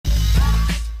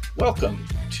Welcome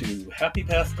to Happy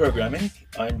Path Programming.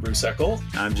 I'm Bruce Eckel.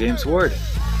 I'm James Ward.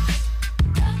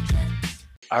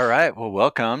 All right. Well,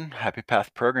 welcome. Happy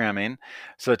Path Programming.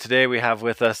 So today we have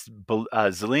with us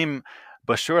Zalim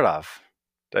Bashorov.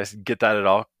 Did I get that at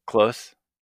all close?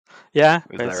 Yeah,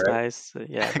 Is that that's right? nice.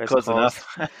 Yeah, that's Close close.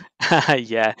 enough.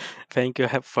 Yeah, thank you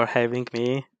for having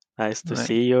me. Nice to Right.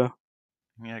 see you.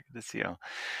 Yeah, good to see you.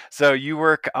 So you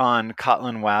work on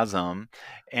Kotlin Wasm,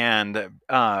 and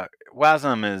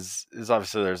Wasm is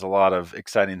obviously there's a lot of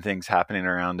exciting things happening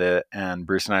around it, and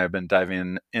Bruce and I have been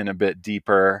diving in a bit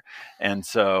deeper, and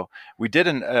so we did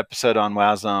an episode on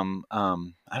Wasm,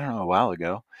 I don't know, a while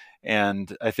ago,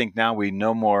 and I think now we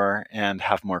know more and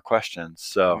have more questions.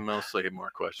 So mostly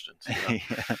more questions. Yeah.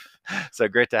 So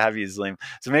great to have you, Zalim.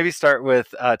 So maybe start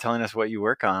with telling us what you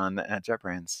work on at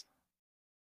JetBrains.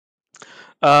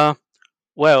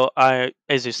 Well,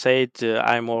 as you said,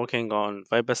 I'm working on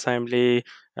WebAssembly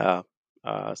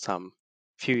some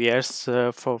few years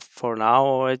for now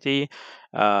already.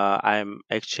 I'm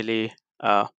actually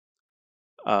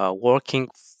working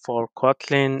for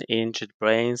Kotlin in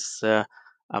JetBrains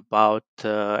about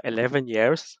 11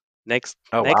 years. Next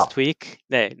Oh, wow.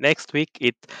 next week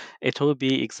it will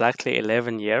be exactly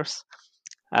 11 years.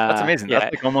 That's amazing. Yeah.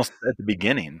 That's like almost at the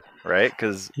beginning, right?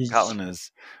 Because Kotlin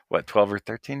is what, 12 or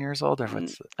 13 years old, or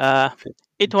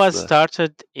It was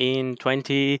started in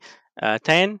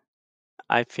 2010,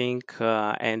 I think,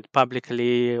 and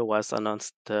publicly was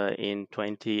announced in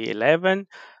 2011.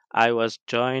 I was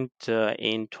joined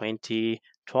in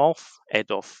 2012,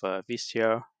 end of this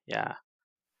year. Yeah.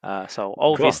 So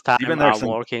all cool. this time You've been there I'm since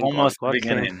working on almost the Kotlin.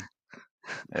 beginning.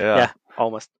 Yeah,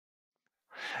 almost.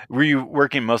 Were you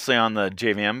working mostly on the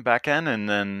JVM backend, and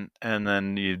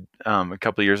then you a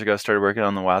couple of years ago started working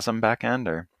on the Wasm backend,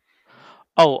 or?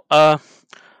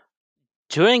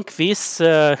 During these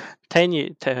 10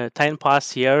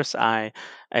 plus years, I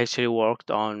actually worked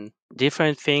on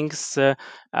different things.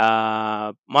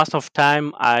 Most of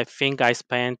time, I think I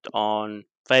spent on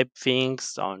web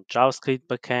things, on JavaScript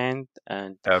backend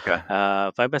and Okay.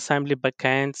 WebAssembly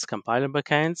backends, compiler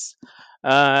backends.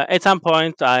 At some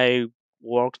point, I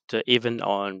worked even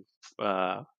on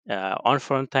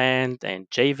front end and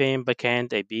JVM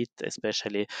backend a bit,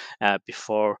 especially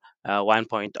before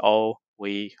 1.0.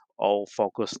 We all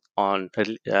focused on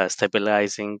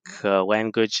stabilizing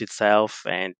language itself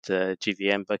and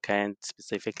GVM backend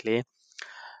specifically.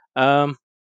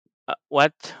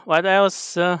 What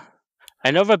else?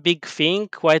 Another big thing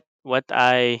what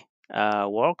I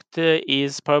worked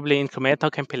is probably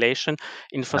incremental compilation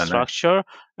infrastructure.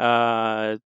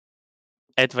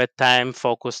 At that time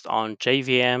focused on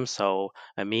JVM. So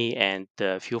me and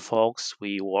a few folks,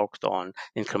 we worked on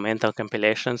incremental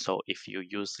compilation. So if you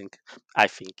using, I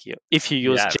think if you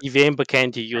use Yes. JVM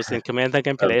backend, you use incremental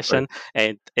compilation.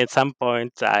 And at some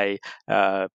point, uh,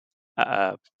 I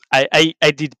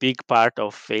did big part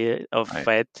of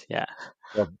that. Yeah.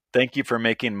 Well, thank you for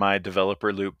making my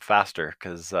developer loop faster,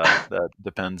 because that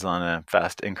depends on a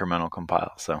fast incremental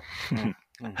compile. So.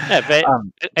 Yeah,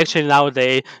 actually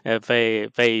nowadays there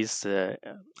is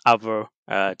other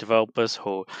developers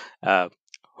who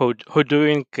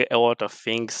doing a lot of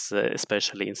things,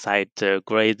 especially inside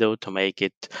Gradle to make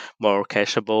it more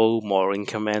cacheable, more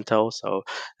incremental. So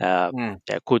yeah,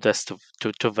 kudos to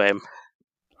them.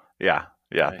 Yeah,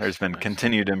 Nice, there's been nice.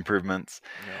 continued improvements.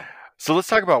 Yeah. So let's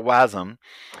talk about Wasm.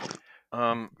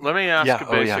 Let me ask a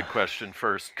basic question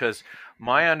first, because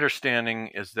my understanding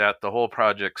is that the whole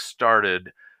project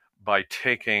started by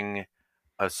taking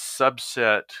a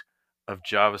subset of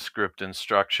JavaScript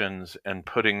instructions and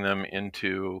putting them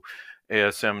into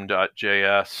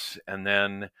asm.js, and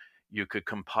then you could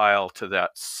compile to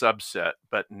that subset.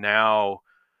 But now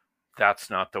that's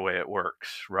not the way it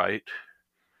works, right?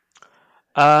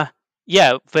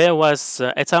 Yeah, there was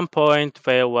at some point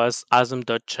there was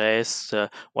asm.js,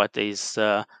 what is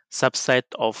subset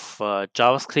of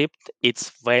JavaScript.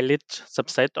 It's valid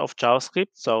subset of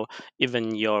JavaScript. So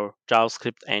even your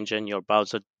JavaScript engine, your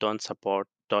browser don't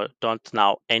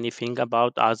know anything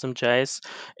about asm.js.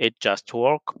 It just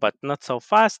work, but not so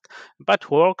fast. But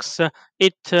works.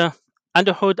 It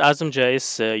under hood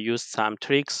asm.js used some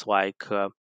tricks like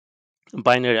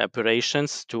binary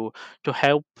operations to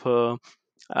help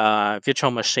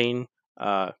virtual machine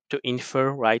to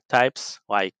infer right types.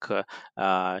 Like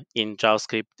in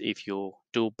JavaScript, if you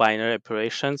do binary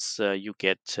operations, you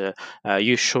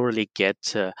surely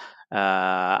get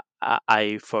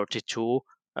I42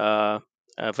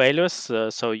 values,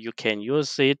 so you can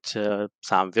use it.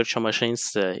 Some virtual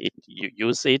machines you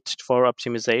use it for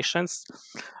optimizations.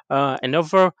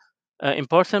 Another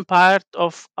important part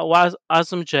of was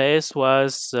Asm.js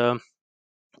was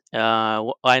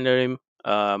binary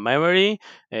memory.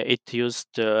 It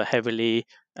used heavily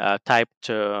typed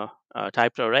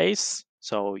arrays,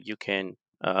 so you can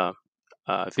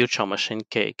virtual machine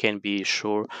can be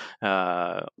sure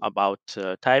about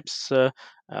types.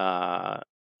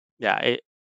 Yeah.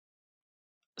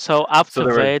 So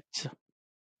after that,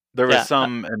 there was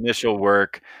some initial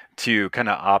work to kind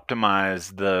of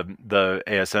optimize the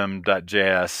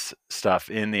ASM.js stuff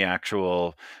in the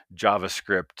actual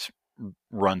JavaScript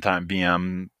runtime,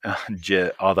 VM,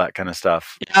 JIT, all that kind of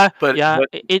stuff.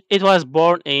 It was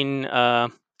born in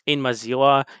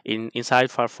Mozilla inside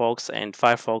Firefox, and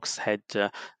Firefox had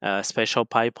special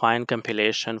pipeline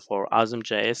compilation for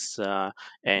Wasm.js,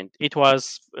 and it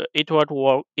was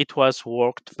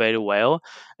worked very well.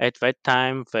 At that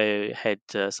time, they had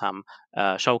some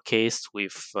showcase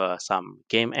with some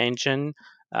game engine.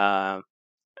 At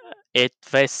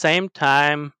the same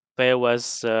time, there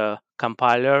was a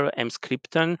compiler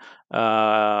mscripton,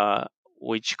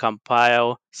 which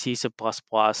compile C++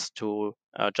 to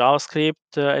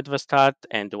JavaScript at the start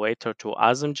and later to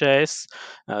Wasm.js.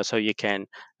 So you can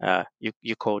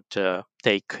you could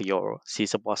take your C++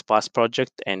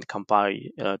 project and compile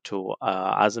to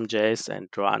Wasm.js and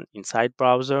run inside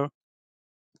browser.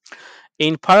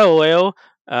 In parallel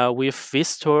with this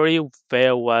story,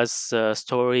 there was a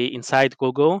story inside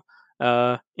Google.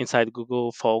 Inside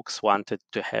Google, folks wanted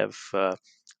to have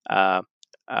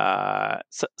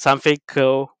something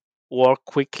work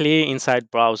quickly inside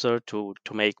browser to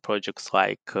make projects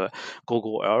like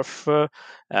Google Earth.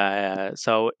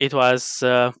 So it was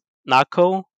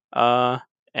Knuckle,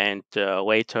 and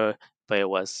later there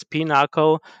was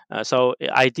Pinnacle. So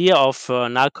the idea of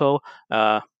Knuckle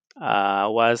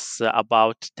was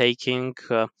about taking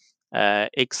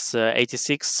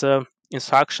x86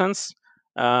 instructions,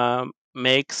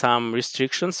 make some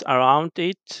restrictions around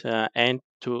it, and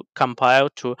to compile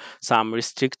to some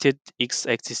restricted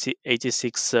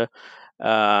x86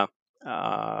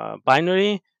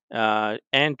 binary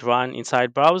and run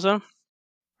inside browser.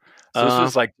 So this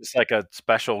was just like a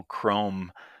special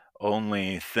Chrome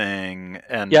only thing,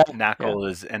 and NACL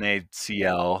is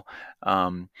NACL,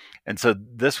 and so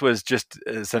this was just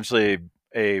essentially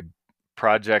a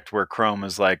project where Chrome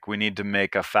is like, we need to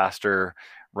make a faster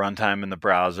runtime in the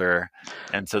browser,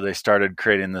 and so they started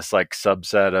creating this like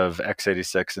subset of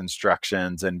x86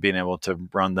 instructions and being able to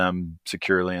run them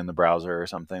securely in the browser or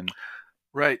something.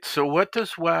 Right. So what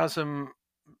does the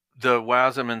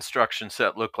Wasm instruction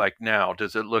set look like now?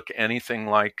 Does it look anything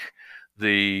like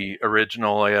the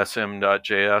original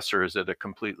ASM.js, or is it a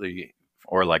completely,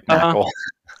 or like NACL?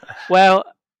 Well,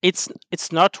 it's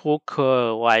not look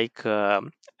like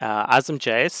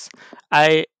Wasm.js.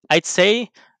 I'd say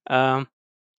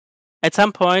at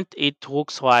some point it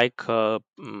looks like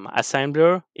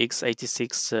assembler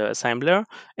x86 assembler.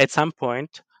 At some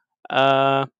point,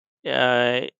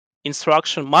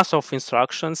 most of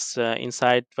instructions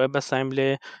inside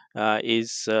WebAssembly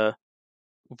is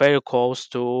very close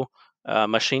to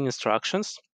machine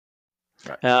instructions.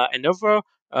 Right. Another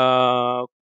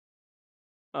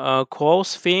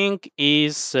close thing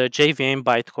is JVM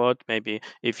bytecode. Maybe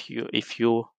if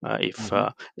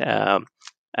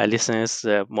listeners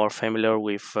more familiar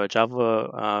with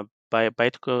Java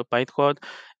bytecode,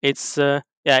 it's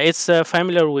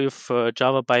familiar with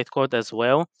Java bytecode as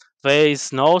well. There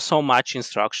is no so much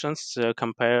instructions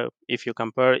if you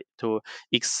compare it to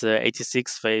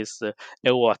x86. There is a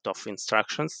lot of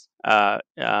instructions.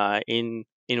 In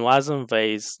Wasm, there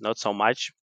is not so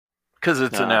much, because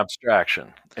it's an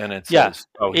abstraction, and it says,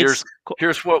 "Oh,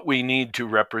 here's what we need to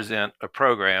represent a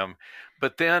program."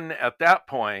 But then at that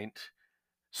point,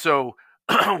 so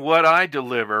what I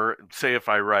deliver, say if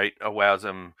I write a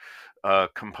Wasm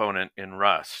component in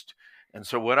Rust, and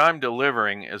so what I'm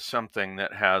delivering is something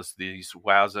that has these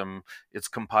Wasm, it's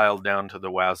compiled down to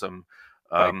the Wasm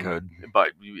bytecode by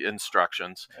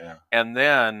instructions. Yeah. And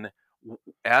then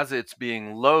as it's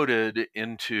being loaded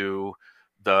into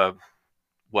the,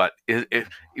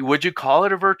 would you call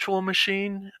it a virtual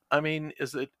machine? I mean,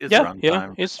 is it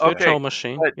runtime? It's virtual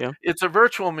machine. It's a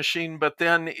virtual machine, but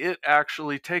then it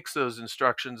actually takes those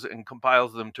instructions and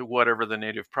compiles them to whatever the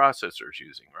native processor is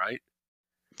using, right?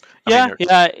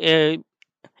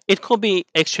 It could be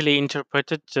actually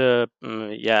interpreted. Many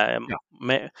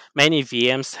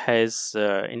VMs has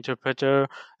interpreter.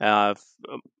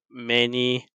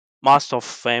 Most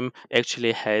of them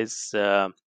actually has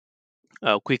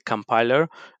a quick compiler,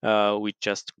 which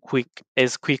just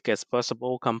as quick as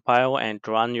possible compile and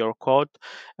run your code,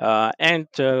 and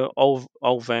all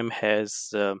of them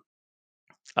has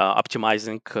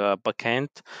optimizing backend.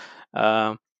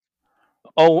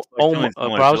 All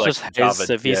browsers has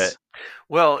this.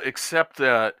 Well, except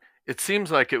that it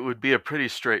seems like it would be a pretty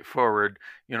straightforward,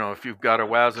 if you've got a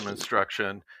WASM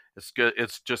instruction,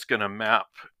 it's just going to map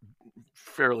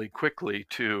fairly quickly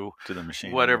to the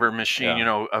machine, whatever machine,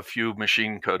 a few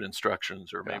machine code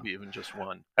instructions, or maybe even just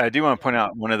one. I do want to point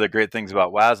out one of the great things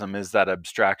about Wasm is that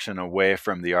abstraction away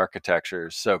from the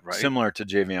architectures. So similar to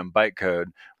JVM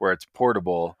bytecode, where it's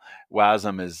portable,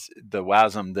 Wasm is the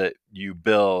Wasm that you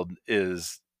build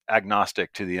is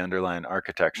agnostic to the underlying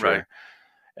architecture. Right.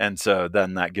 And so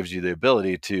then that gives you the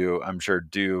ability to, I'm sure,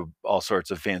 do all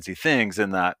sorts of fancy things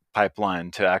in that pipeline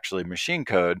to actually machine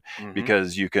code,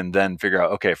 because you can then figure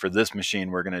out, okay, for this machine,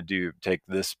 we're going to take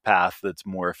this path that's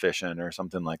more efficient or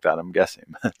something like that, I'm guessing.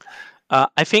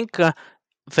 I think there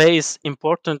is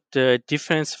important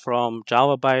difference from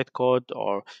Java bytecode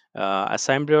or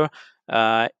assembler.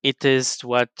 It is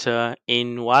what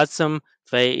in Wasm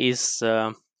there is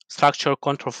structure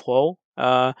control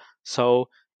flow. So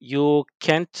you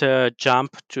can't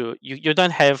jump to you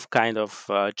don't have kind of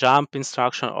jump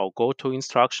instruction or go to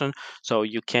instruction, so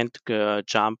you can't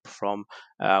jump from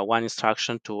one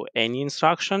instruction to any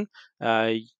instruction.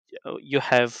 You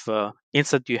have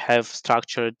instead you have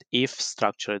structured if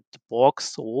structured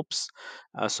blocks loops,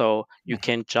 so you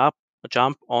can jump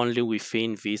only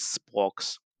within these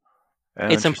blocks.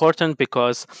 It's important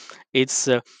because it's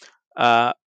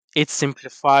it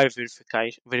simplifies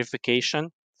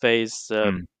verification. There is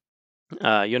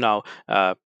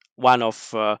one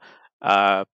of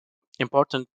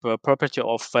important property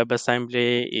of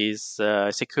WebAssembly is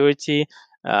security.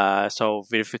 So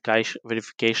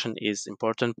verification is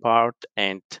important part,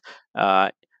 and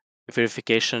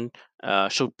verification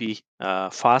should be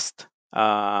fast.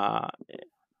 So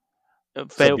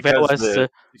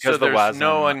there's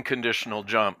no unconditional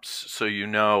jumps, so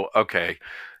okay,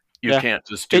 you can't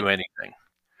just do anything.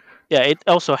 Yeah, it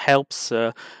also helps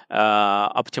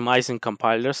optimizing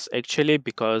compilers actually,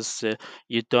 because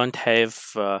you don't have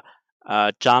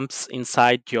jumps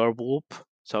inside your loop,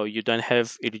 so you don't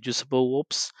have irreducible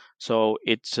loops. So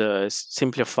it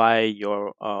simplify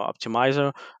your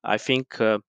optimizer. I think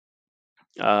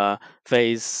there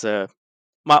is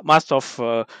most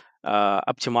of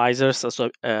optimizers, also,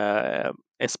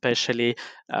 especially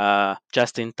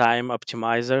just-in-time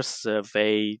optimizers,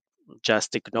 they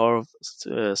just ignore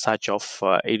such of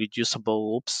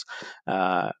irreducible loops.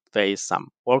 There is some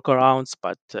workarounds,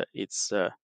 but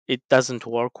it doesn't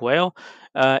work well.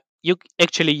 You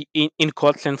actually in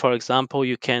Kotlin, for example,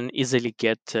 you can easily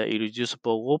get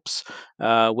irreducible loops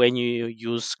when you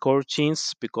use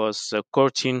coroutines, because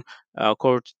coroutine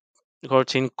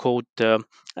could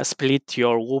split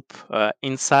your loop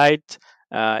inside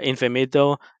in the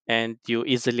middle, and you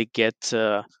easily get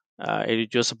a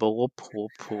reducible loop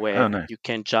where you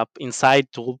can jump inside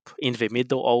loop in the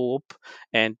middle of loop,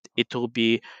 and it will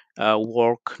be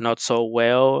work not so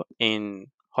well in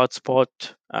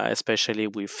hotspot, especially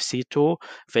with C2.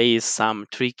 There is some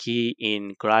tricky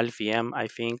in GraalVM, I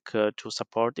think, to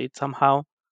support it somehow.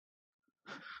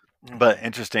 But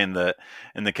interesting that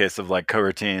in the case of like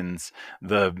coroutines,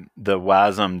 the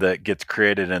WASM that gets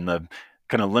created and the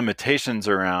kind of limitations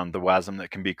around the WASM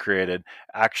that can be created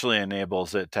actually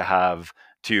enables it to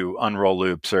unroll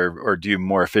loops or do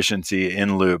more efficiency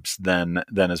in loops than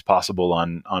is possible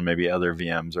on maybe other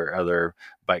VMs or other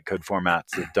bytecode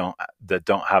formats that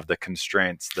don't have the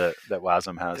constraints that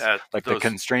WASM has. The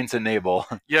constraints enable.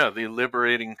 Yeah, the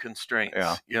liberating constraints.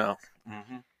 Yeah.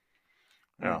 Mm-hmm.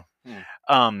 Yeah.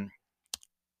 Mm-hmm.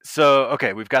 So,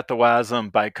 okay, we've got the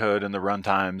WASM bytecode and the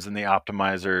runtimes and the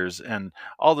optimizers, and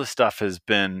all this stuff has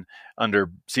been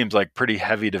seems like pretty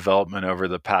heavy development over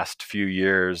the past few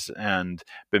years and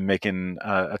been making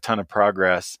a ton of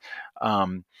progress.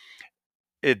 What's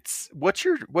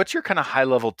your kind of high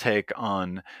level take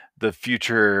on the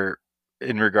future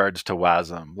in regards to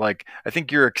WASM? Like, I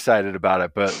think you're excited about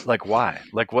it, but like, why?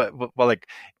 Like, what like,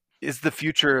 is the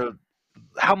future?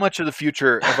 How much of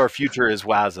our future is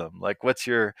WASM? Like, what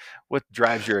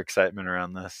drives your excitement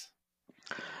around this?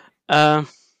 Yeah,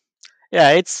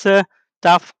 it's a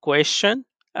tough question.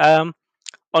 On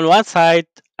one side,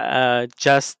 I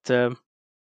just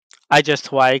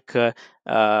like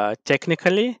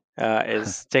technically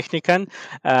as technican.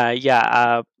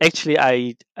 Actually,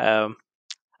 I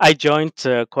joined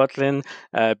Kotlin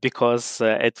because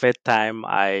at that time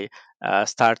I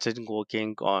started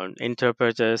working on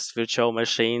interpreters, virtual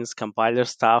machines, compiler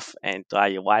stuff, and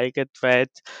I liked that.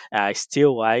 I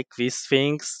still like these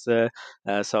things, so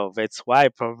that's why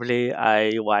probably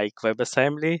I like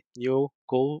WebAssembly, new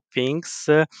cool things,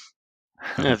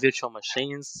 virtual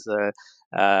machines,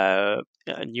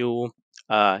 new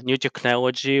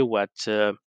technology. What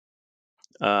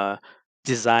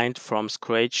designed from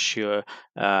scratch,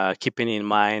 keeping in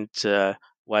mind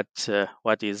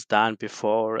what is done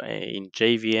before in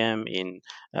JVM, in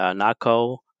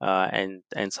NACO,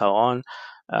 and so on.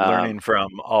 Learning from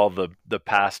all the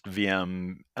past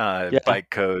VM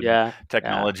bytecode yeah,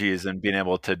 technologies and being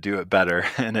able to do it better.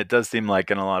 And it does seem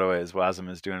like in a lot of ways Wasm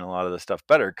is doing a lot of the stuff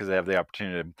better because they have the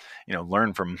opportunity to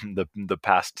learn from the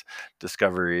past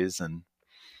discoveries. And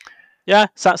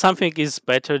something is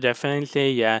better,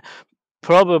 definitely. Yeah,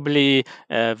 probably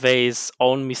there's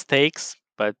own mistakes,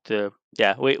 but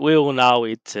we will know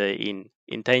it in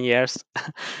 10 years.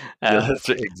 yeah, that's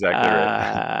exactly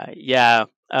right. Yeah.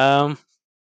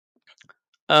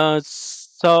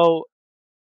 So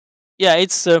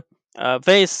it's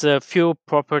there's a few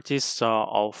properties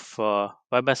of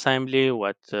WebAssembly.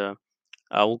 What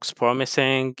looks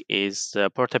promising is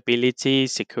portability,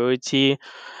 security,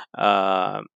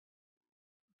 uh,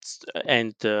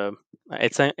 and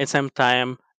at the same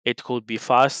time it could be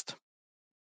fast.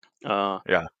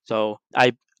 Yeah. So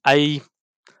I I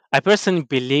personally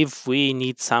believe we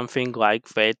need something like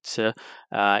that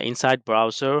inside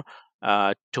browser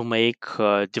to make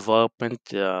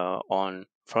development on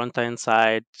front end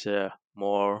side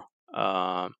more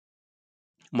uh,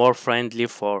 more friendly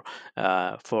for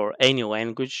any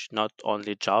language, not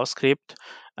only JavaScript,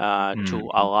 to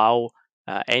allow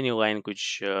any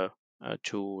language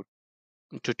to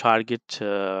target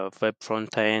web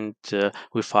front end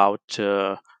without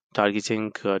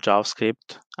targeting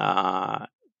JavaScript.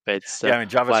 That's Yeah, I mean,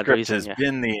 one JavaScript reason. has Yeah.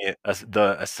 been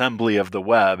the assembly of the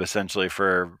web essentially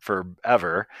for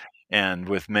forever, and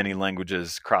with many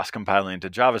languages cross-compiling to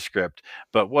JavaScript.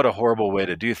 But what a horrible way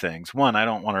to do things. One, I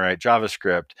don't want to write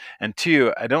JavaScript, and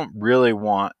two, I don't really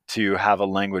want to have a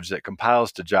language that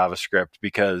compiles to JavaScript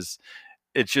because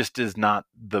it just is not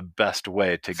the best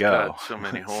way to go. Got so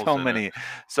many holes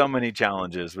so many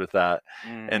challenges with that.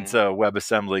 And so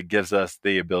WebAssembly gives us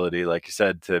the ability, like you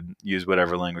said, to use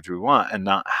whatever language we want and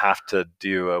not have to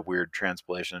do a weird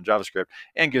translation in JavaScript,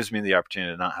 and gives me the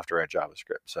opportunity to not have to write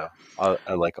JavaScript. So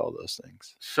I like all those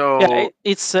things. So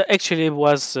it's actually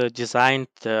was designed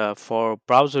for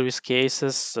browser use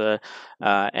cases,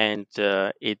 and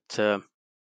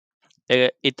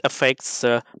it affects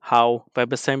how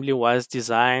WebAssembly was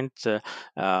designed.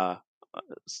 Uh,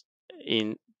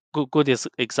 in good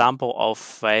example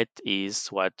of that is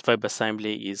what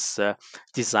WebAssembly is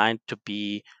designed to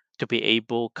be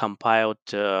able compiled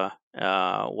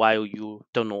while you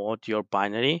download your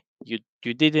binary.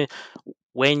 You didn't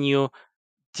when you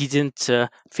didn't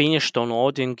finish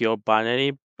downloading your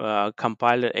binary.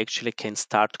 Compiler actually can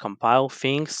start compile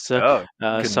things. You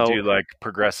can So do like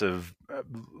progressive,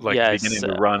 like beginning yes,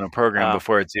 to run a program uh,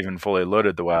 before it's even fully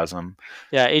loaded the WASM.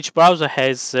 each browser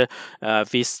has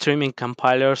this streaming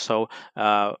compiler. So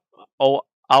uh, all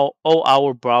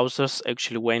our browsers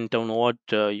actually, when download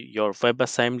your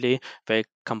WebAssembly, they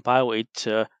compile it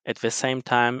at the same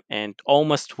time, and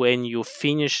almost when you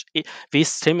finish it,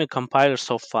 this streaming compiler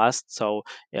so fast. So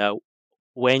uh,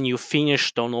 when you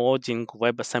finish downloading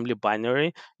WebAssembly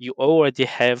binary, you already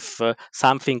have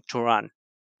something to run.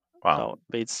 Wow.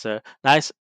 So it's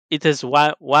nice. It is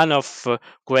one of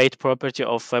great property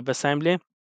of WebAssembly.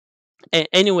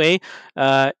 Anyway,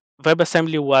 uh,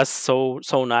 WebAssembly was so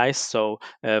nice. So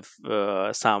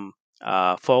some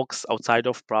folks outside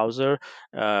of browser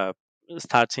uh,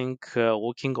 starting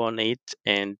working on it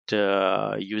and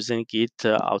using it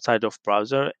outside of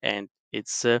browser, and it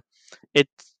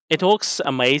it looks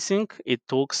amazing. It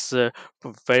looks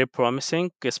very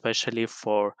promising, especially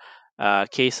for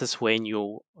cases when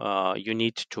you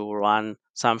need to run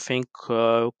something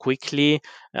quickly.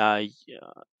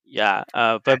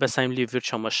 WebAssembly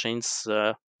virtual machines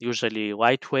usually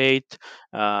lightweight.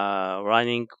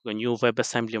 Running a new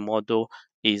WebAssembly module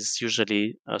is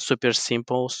usually super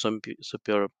simple,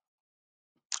 super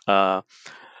uh,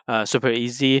 super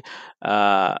easy.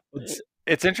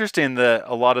 It's interesting that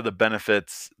a lot of the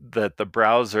benefits that the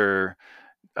browser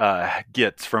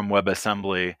gets from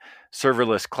WebAssembly,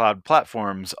 serverless cloud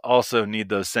platforms also need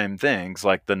those same things,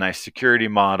 like the nice security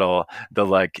model, the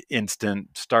like instant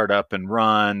startup and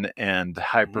run, and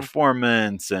high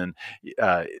performance, and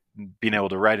being able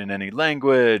to write in any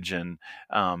language, and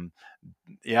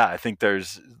I think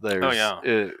there's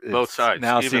both sides.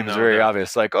 Now seems very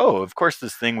obvious. Like, of course,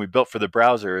 this thing we built for the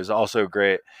browser is also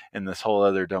great in this whole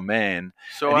other domain.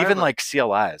 So and even like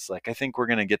CLIs, like I think we're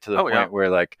going to get to the point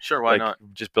where why not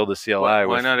just build a CLI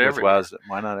why not with WASM?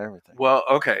 Why not everything? Well,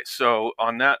 okay. So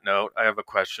on that note, I have a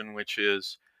question, which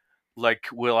is, like,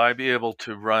 will I be able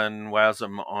to run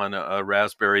WASM on a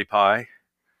Raspberry Pi?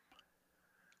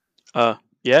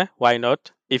 Yeah, why not?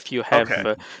 If you have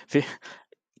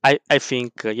I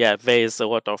think there is a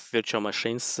lot of virtual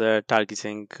machines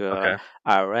targeting Okay.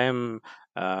 ARM.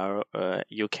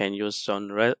 You can use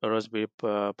on Raspberry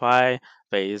Pi.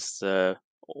 There is Oh,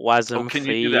 Wasm can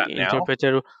you do free that now?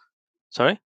 interpreter.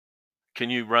 Sorry. Can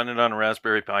you run it on a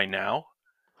Raspberry Pi now?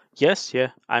 Yes,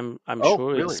 yeah, I'm Oh,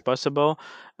 sure really? it's possible.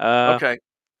 Uh, Okay.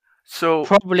 So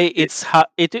Probably it's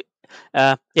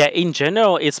yeah, in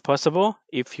general it's possible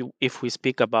if we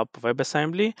speak about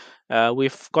WebAssembly.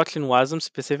 With Kotlin Wasm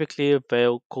specifically,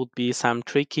 there could be some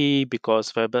tricky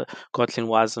because Kotlin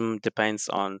Wasm depends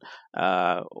on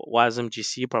Wasm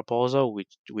GC proposal,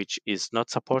 which is not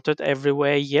supported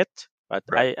everywhere yet. But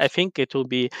right. I think it will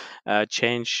be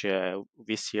changed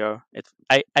this year.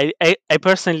 I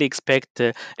personally expect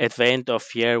at the end of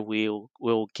year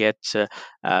we'll get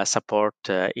support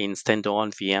in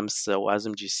standalone VMs,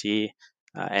 Wasm GC,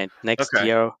 and next Okay.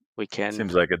 year we can.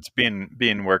 Seems like it's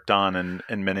being worked on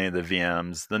in many of the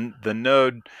VMs. The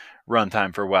node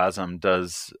runtime for Wasm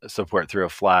does support through a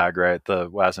flag, right? The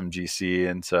Wasm GC,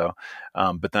 and so,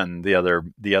 but then the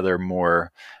other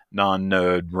more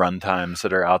non-node runtimes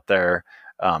that are out there.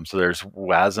 So there's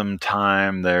Wasm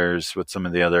time. There's what some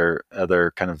of the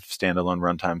other kind of standalone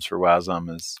runtimes for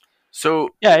Wasm is. So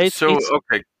Yeah, so it's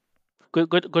okay.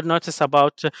 good notice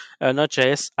about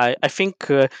Node.js. I think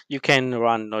you can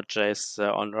run Node.js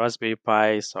on Raspberry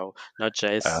Pi, so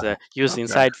Node.js use Okay.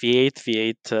 inside V8.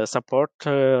 V8 support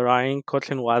running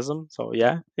Kotlin Wasm. So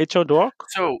yeah, it should work.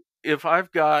 So if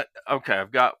I've got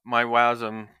my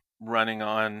Wasm running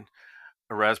on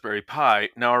a Raspberry Pi.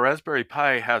 Now a Raspberry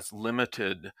Pi has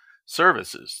limited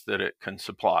services that it can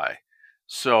supply.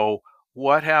 So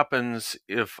what happens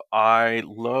if I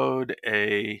load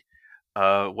a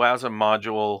Wasm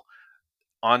module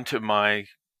onto my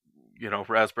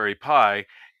Raspberry Pi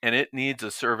and it needs a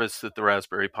service that the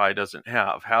Raspberry Pi doesn't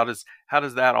have? How does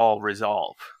that all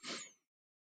resolve?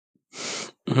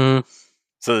 Mhm.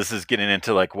 So this is getting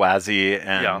into like WASI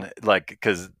and Yeah. like,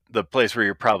 because the place where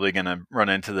you're probably going to run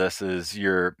into this is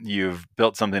you've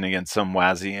built something against some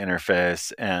WASI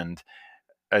interface, and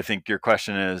I think your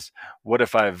question is, what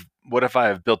if I've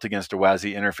built against a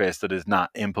WASI interface that is not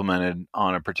implemented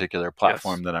on a particular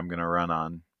platform Yes. that I'm going to run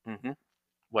on? Mm-hmm.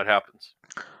 What happens?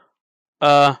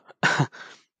 Uh,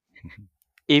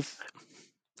 if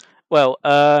well,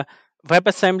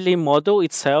 WebAssembly model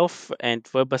itself and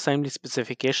WebAssembly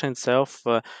specification itself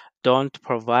don't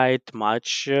provide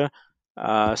much.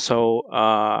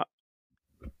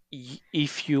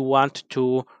 If you want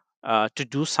to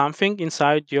do something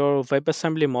inside your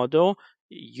WebAssembly model,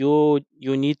 you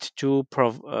need to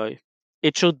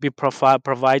it should be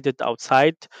provided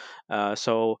outside.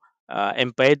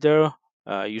 Embedder,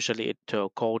 usually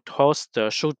it called host,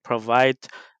 should provide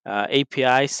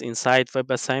APIs inside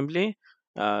WebAssembly.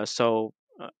 Uh, so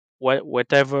uh,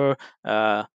 Whatever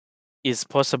is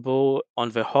possible on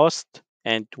the host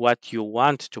and what you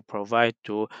want to provide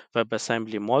to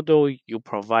WebAssembly model, you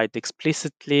provide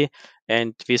explicitly,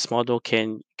 and this model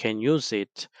can use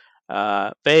it.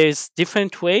 There is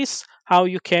different ways how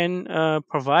you can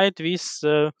provide these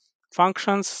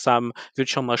functions. Some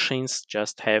virtual machines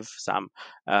just have some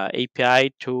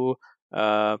API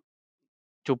uh,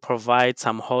 to provide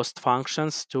some host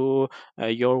functions to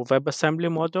your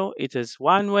WebAssembly model. It is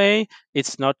one way.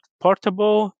 It's not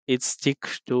portable. It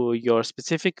sticks to your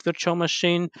specific virtual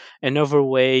machine. Another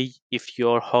way, if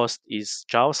your host is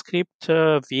JavaScript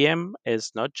VM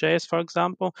as Node.js, for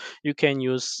example, you can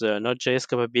use Node.js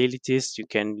capabilities. You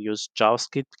can use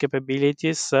JavaScript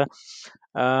capabilities,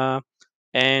 uh,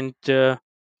 and uh,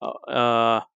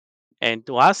 uh, and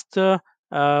last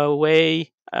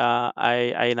way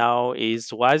I know is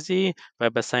WASI,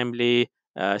 WebAssembly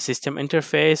System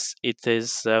Interface.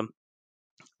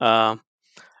 Uh,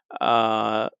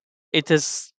 uh, it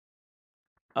is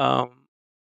um,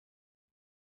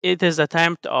 it is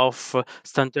attempt of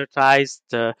standardized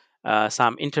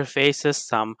some interfaces,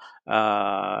 some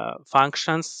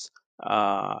functions,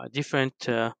 different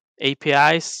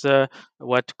APIs,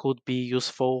 what could be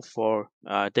useful for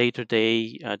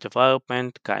day-to-day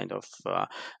development, kind of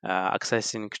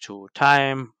accessing to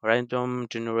time, random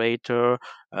generator,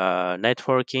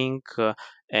 networking,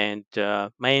 and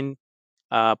main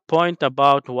point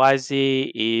about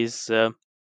WASI is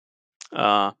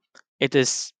uh, it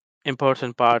is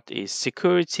important part is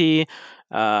security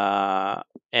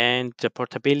and the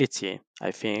portability.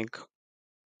 I think.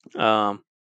 Um,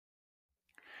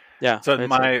 yeah, So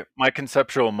that's it. my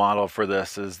conceptual model for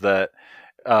this is that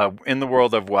in the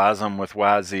world of WASM with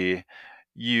WASI,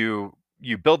 you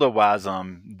build a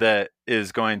WASM that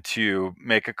is going to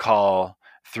make a call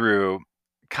through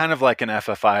kind of like an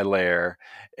FFI layer,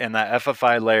 and that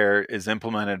FFI layer is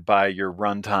implemented by your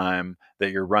runtime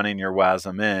that you're running your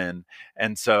Wasm in.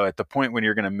 And so at the point when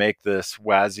you're going to make this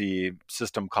WASI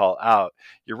system call out,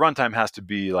 your runtime has to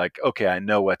be like, okay, I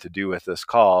know what to do with this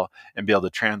call, and be able to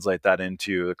translate that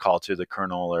into a call to the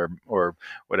kernel or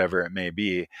whatever it may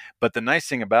be. But the nice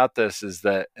thing about this is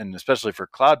that, and especially for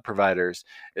cloud providers,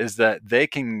 is that they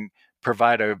can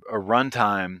provide a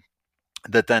runtime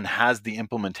that then has the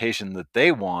implementation that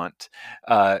they want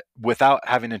without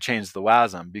having to change the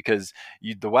Wasm, because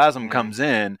the Wasm comes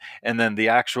in and then the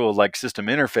actual like system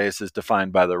interface is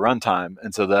defined by the runtime.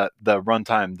 And so that the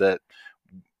runtime that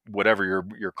whatever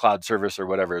your cloud service or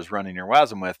whatever is running your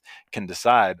Wasm with can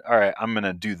decide, all right, I'm going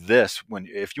to do this.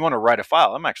 If you want to write a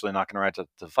file, I'm actually not going to write to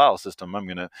the file system. I'm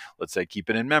going to, let's say, keep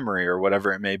it in memory or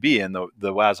whatever it may be. And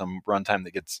the Wasm runtime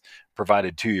that gets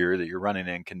provided to you that you're running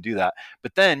in can do that.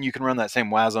 But then you can run that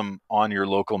same Wasm on your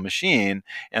local machine,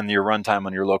 and your runtime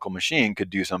on your local machine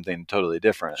could do something totally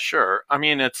different. Sure. I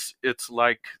mean, it's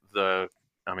like the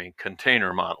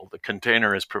container model. The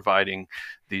container is providing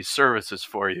these services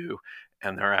for you,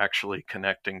 and they're actually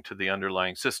connecting to the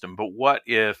underlying system. But what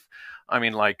if,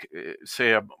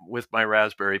 say with my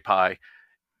Raspberry Pi,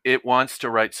 it wants to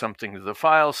write something to the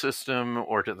file system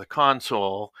or to the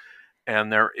console,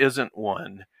 and there isn't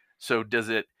one. So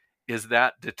is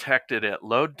that detected at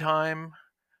load time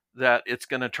that it's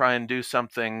going to try and do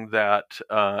something that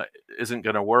isn't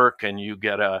going to work, and you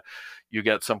get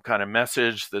some kind of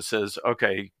message that says,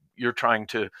 okay, you're trying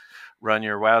to run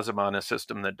your Wasm on a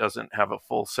system that doesn't have a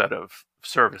full set of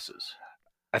services?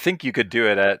 I think you could do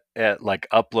it at like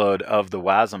upload of the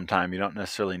Wasm time. You don't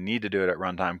necessarily need to do it at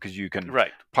runtime, because you can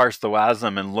parse the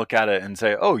Wasm and look at it and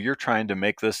say, oh, you're trying to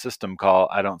make this system call.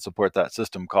 I don't support that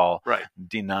system call. Right.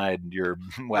 Denied your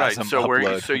Wasm so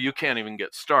upload. So you can't even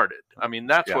get started. I mean,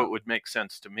 that's what would make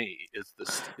sense to me, is the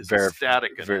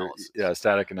static analysis.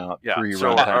 Static analysis. Yeah.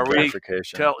 Pre-runtime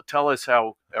verification. Tell us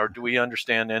how, or do we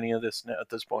understand any of this at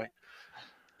this point?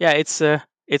 Yeah, it's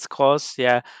close.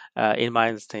 Yeah, in my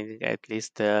understanding, at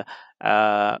least, when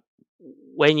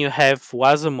you have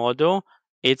Wasm model,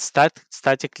 it's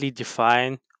statically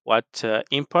define what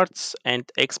imports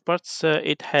and exports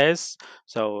it has.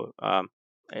 So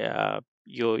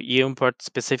you import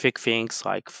specific things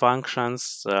like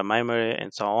functions, memory,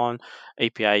 and so on.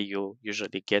 API you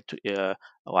usually get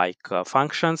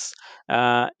functions.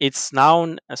 It's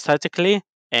known statically,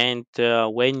 and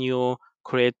when you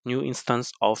create new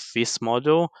instance of this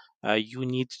model, you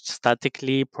need to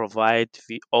statically provide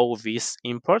all these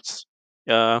imports.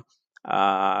 So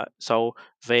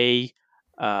they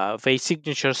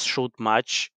signatures should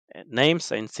match,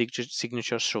 names and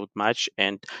signatures should match,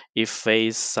 and if there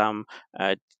is something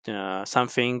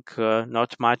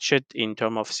not matched in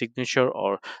terms of signature,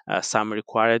 or some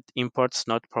required imports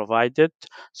not provided,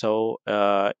 so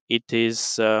it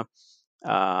is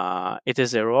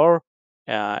error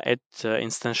at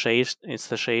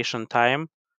instantiation time.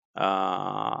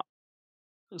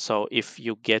 So if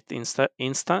you get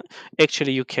instant,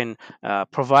 actually you can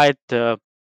provide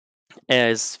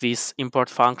as these import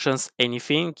functions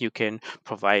anything. You can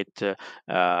provide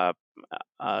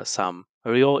some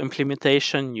real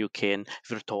implementation. You can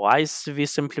virtualize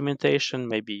this implementation.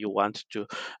 Maybe you want to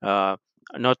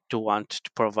not to want to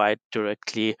provide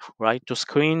directly write to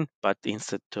screen, but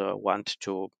instead want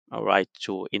to write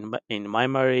to in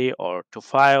memory or to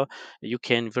file. You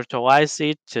can virtualize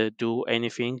it, do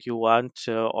anything you want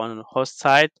on host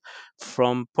side.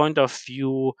 From point of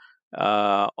view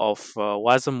of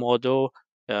Wasm model,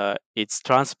 it's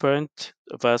transparent.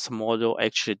 Wasm model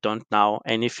actually don't know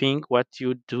anything what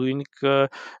you're doing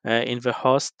in the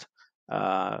host.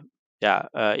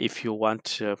 If you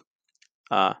want,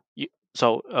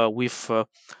 with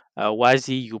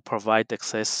WASI, you provide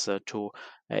access to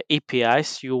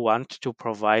APIs you want to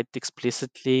provide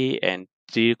explicitly, and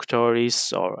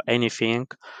directories or anything.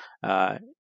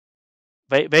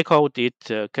 They called it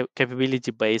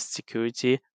capability-based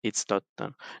security. It's not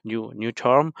a new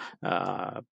term,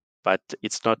 but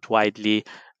it's not widely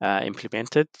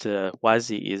implemented.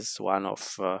 WASI is one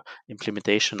of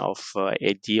implementation of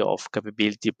idea of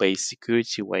capability-based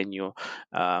security, when you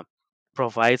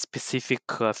provide specific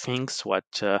things what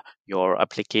your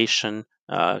application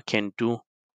can do,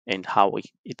 and how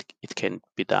it can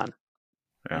be done.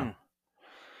 Yeah.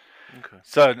 Okay.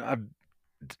 So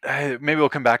maybe we'll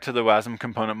come back to the Wasm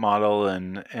component model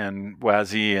and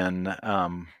WASI and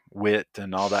WIT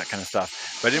and all that kind of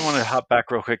stuff. But I didn't want to hop back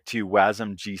real quick to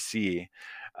Wasm GC.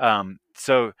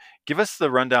 So give us the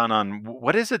rundown on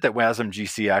what is it that Wasm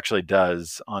GC actually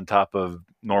does on top of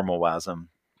normal Wasm?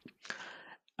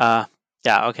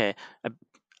 Okay.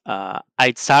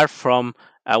 I'd start from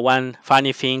one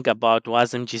funny thing about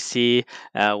Wasm GC,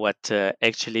 what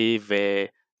actually the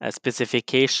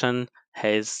specification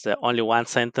has only one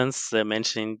sentence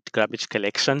mentioning garbage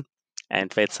collection, and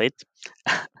that's it.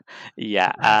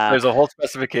 Yeah. There's a whole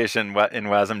specification in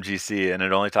Wasm GC, and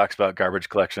it only talks about garbage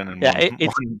collection in yeah,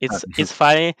 one it's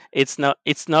funny. It's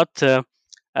not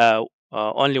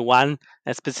only one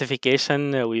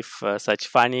specification with such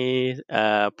funny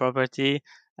property.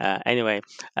 Anyway,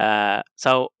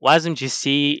 so Wasm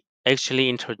GC actually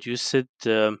introduced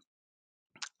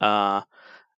uh,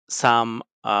 some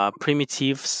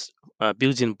primitives,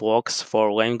 building blocks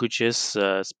for languages,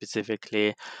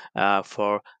 specifically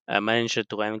for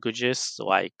managed languages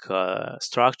like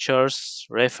structures,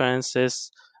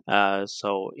 references.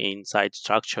 So inside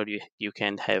structure, you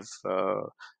can have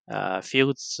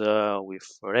fields with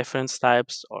reference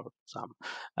types or some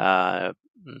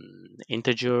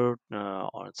integer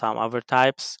or some other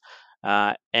types.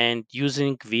 And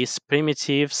using these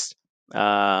primitives,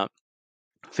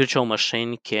 virtual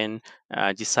machine can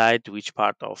decide which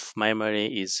part of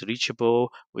memory is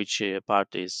reachable, which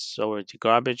part is already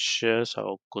garbage,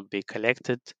 so could be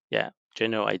collected. Yeah,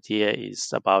 general idea is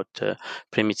about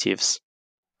primitives.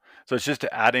 So it's just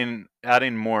adding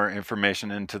more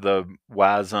information into the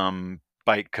WASM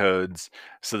bytecodes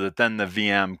so that then the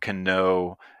VM can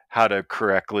know how to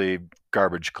correctly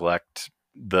garbage collect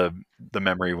the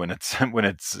memory when it's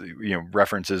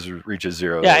references reaches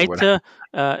zero Yeah, or whatever.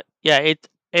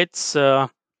 it's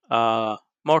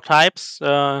more types.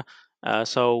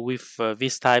 So with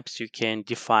these types, you can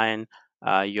define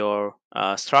your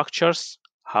structures,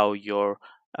 how your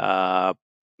uh,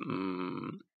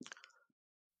 mm,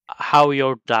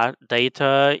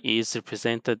 data is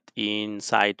represented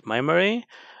inside memory,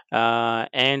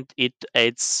 and it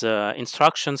adds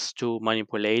instructions to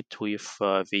manipulate with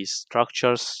these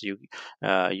structures. You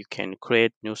can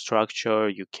create new structure,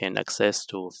 you can access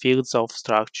to fields of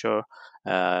structure,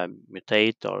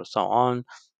 mutate or so on.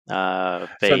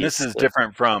 So this Based is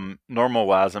different from normal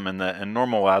WASM. In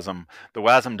normal WASM, the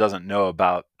WASM doesn't know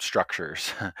about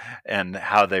structures and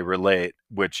how they relate,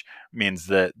 which means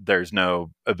that there's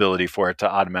no ability for it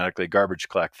to automatically garbage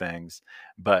collect things.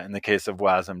 But in the case of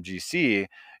WASM GC,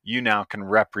 you now can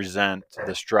represent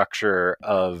the structure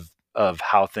of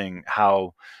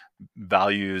how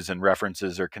values and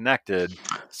references are connected,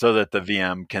 so that the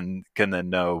VM can then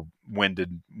know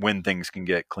when things can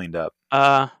get cleaned up.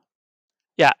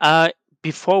 Yeah,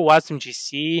 before Wasm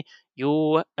GC,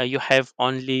 you have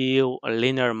only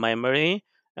linear memory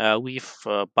with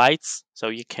bytes, so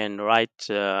you can read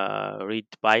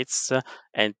bytes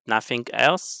and nothing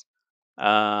else.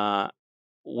 Uh,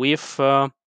 with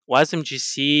Wasm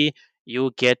GC,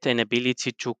 you get an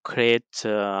ability to create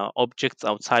objects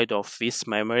outside of this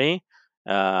memory.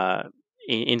 Uh,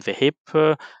 in the heap,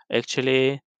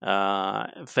 actually,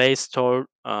 they store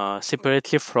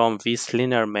separately from this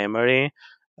linear memory,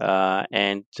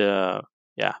 and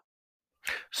yeah.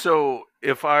 So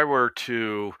if I were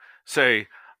to say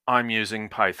I'm using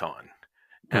Python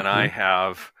and I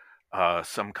have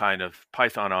some kind of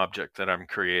Python object that I'm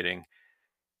creating,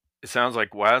 it sounds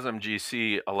like Wasm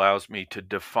GC allows me to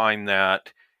define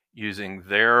that using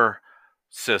their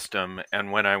system.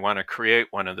 And when I want to create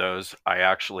one of those, I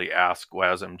actually ask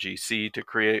Wasm GC to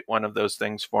create one of those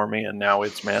things for me, and now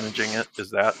it's managing it.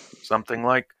 Is that something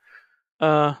like?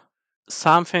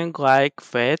 Something like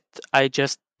that. I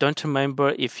just don't remember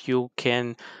if you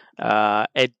can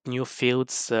add new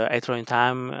fields at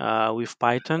runtime with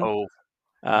Python. Oh,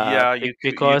 yeah, you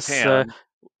Because can.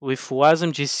 with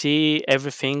Wasm GC,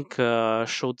 everything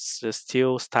should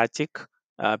still static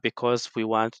because we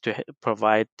want to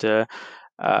provide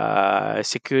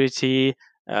security.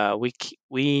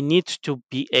 We need to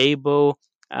be able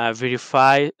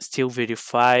still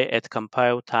verify at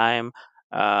compile time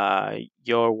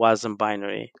your Wasm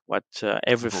binary. What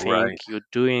everything Right. you're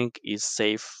doing is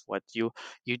safe. What you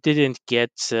didn't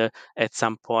get at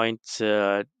some point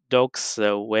dogs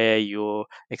where you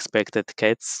expected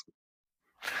cats.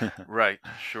 Right,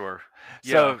 sure.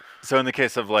 So, Yeah. so in the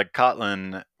case of like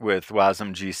Kotlin with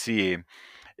Wasm GC,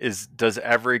 does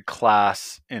every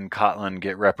class in Kotlin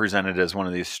get represented as one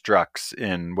of these structs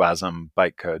in Wasm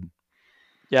bytecode?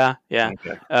 Yeah.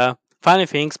 Okay. Funny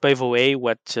things, by the way,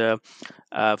 what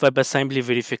WebAssembly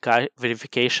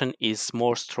verification is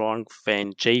more strong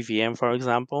than JVM, for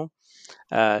example.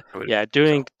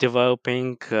 during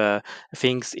developing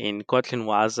things in Kotlin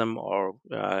Wasm or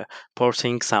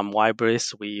porting some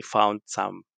libraries, we found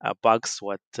some bugs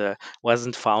what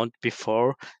wasn't found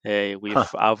before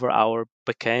with our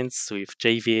backends with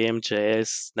JVM,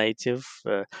 JS native.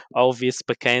 All these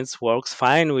backends works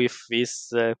fine with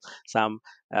this some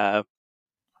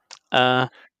a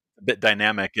bit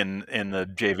dynamic in the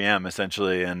JVM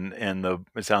essentially, and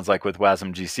it sounds like with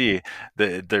Wasm GC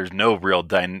there's no real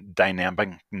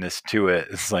dynamicness to it.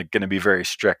 It's like going to be very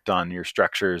strict on your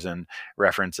structures and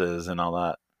references and all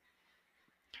that.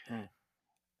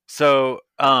 So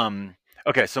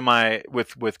okay, so my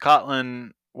with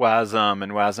Kotlin Wasm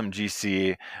and Wasm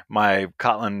GC, my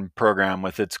Kotlin program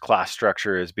with its class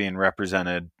structure is being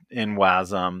represented in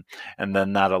Wasm, and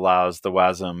then that allows the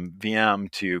Wasm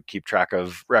VM to keep track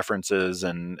of references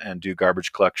and do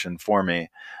garbage collection for me.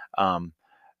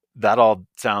 That all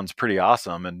sounds pretty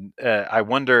awesome, and I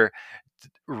wonder,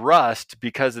 Rust,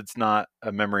 because it's not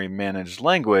a memory managed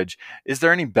language, is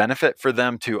there any benefit for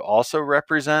them to also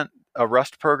represent a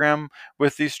Rust program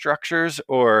with these structures,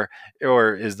 or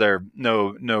is there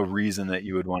no reason that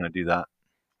you would want to do that?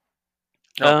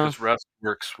 No, because Rust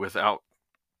works without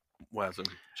Wasm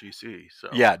GC. So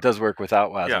yeah, it does work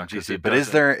without Wasm GC. But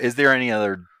is there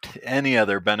any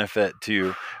other benefit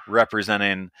to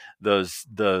representing those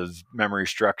memory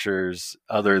structures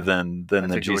other than the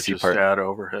GC part? Add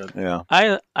overhead. Yeah,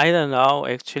 I don't know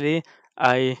actually.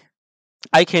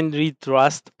 I can read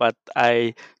Rust, but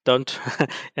I don't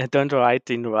I don't write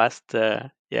in Rust.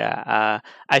 I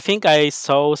think I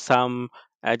saw some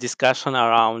discussion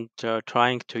around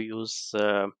trying to use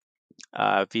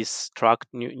these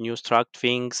new struct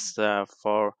things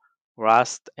for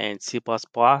Rust and C++.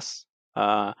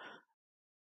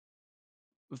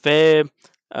 They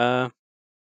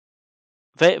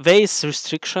there is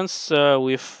restrictions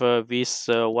with these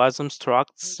Wasm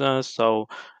structs, so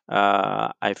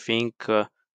I think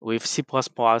with C++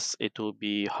 it will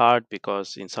be hard,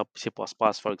 because in C++,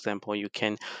 for example, you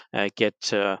can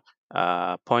get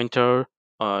pointer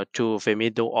to the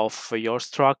middle of your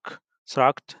struct,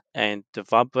 and the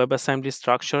WebAssembly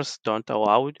structures don't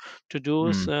allow to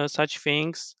do such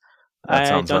things.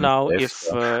 That I don't know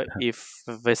unsafe, if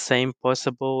the same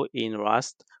possible in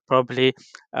Rust. Probably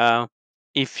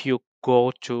if you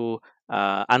go to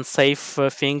unsafe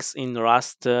things in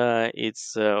Rust,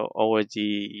 it's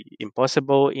already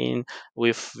impossible in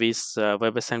with these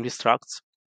WebAssembly structs.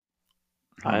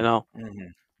 I don't know. Mm-hmm.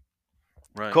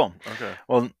 Right. Cool. Okay.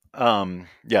 Well,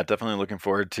 yeah, definitely looking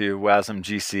forward to Wasm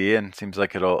GC, and it seems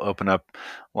like it'll open up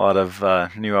a lot of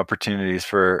new opportunities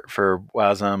for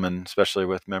Wasm, and especially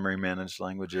with memory managed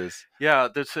languages. Yeah,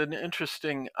 that's an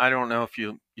interesting. I don't know if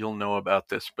you'll know about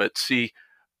this, but see,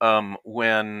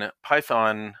 when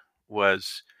Python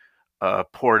was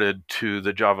ported to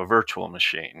the Java virtual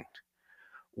machine,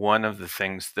 one of the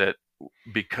things that,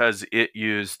 because it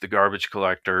used the garbage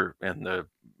collector and the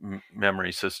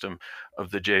memory system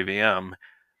of the JVM,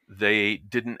 they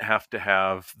didn't have to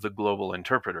have the global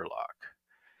interpreter lock.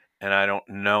 And I don't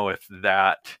know if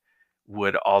that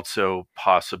would also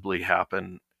possibly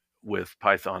happen with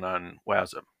Python on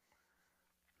Wasm.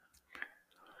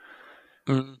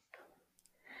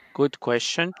 Good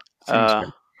question.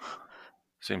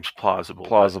 Seems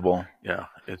plausible. Yeah,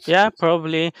 it's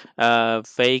probably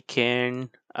they can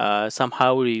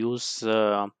somehow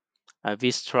reuse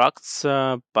these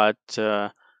structs,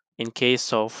 but in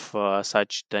case of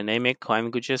such dynamic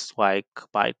languages like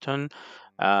Python,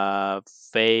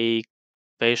 they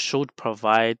should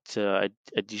provide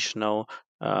additional.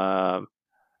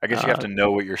 I guess you have to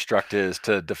know what your struct is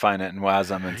to define it in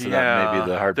Wasm, and so that may be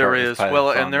the hard part. There is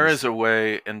and there is a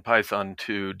way in Python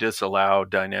to disallow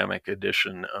dynamic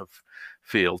addition of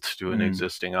fields to an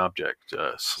existing object.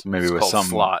 So maybe with some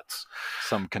slots,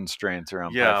 some constraints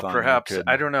around. Yeah, Python perhaps.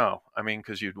 I don't know. I mean,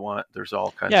 because there's all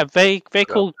kinds. Yeah, they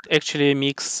could actually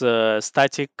mix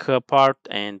static part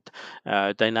and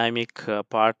dynamic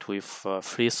part with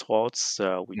free slots,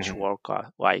 which work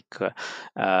like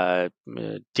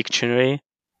dictionary.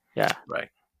 Yeah. Right.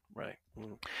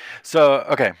 So,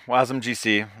 okay, Wasm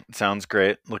GC sounds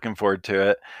great. Looking forward to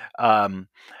it.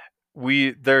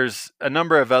 There's a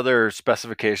number of other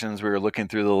specifications. We were looking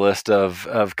through the list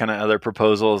of kind of other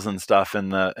proposals and stuff in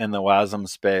the Wasm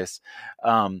space.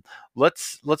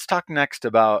 Let's talk next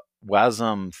about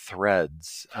Wasm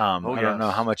threads. I don't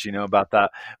know how much you know about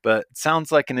that, but it sounds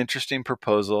like an interesting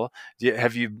proposal.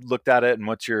 Have you looked at it, and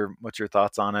what's your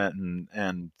thoughts on it,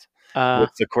 and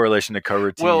what's the correlation to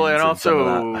coroutines? Well, and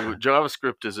also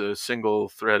JavaScript is a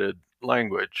single-threaded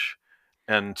language,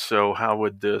 and so how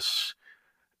would this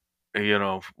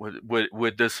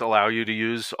would this allow you to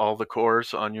use all the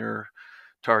cores on your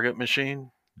target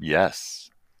machine? Yes.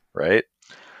 Right?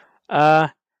 Yeah,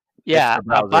 If the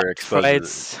browser about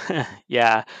exposes threads,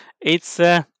 yeah, it's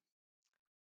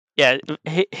yeah,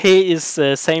 he is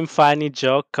same funny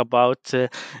joke about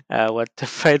what the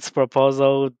Fred's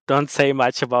proposal don't say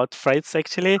much about Fred's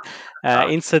actually.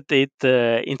 Instead, it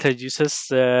introduces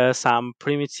some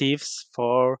primitives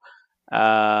for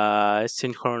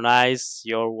synchronize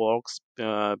your works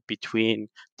between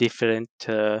different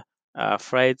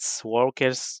threads,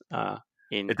 workers.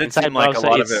 It did seem Inside like a browser,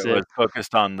 lot of it's it was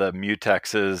focused on the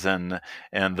mutexes and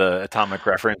the atomic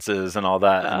references and all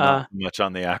that, and not so much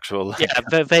on the actual like. yeah,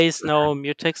 there is no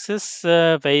mutexes.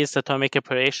 There is atomic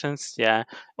operations. Yeah,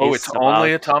 Oh, it's it's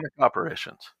only about atomic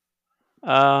operations.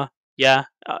 yeah.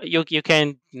 You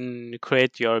can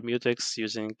create your mutex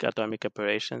using atomic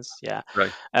operations. Yeah,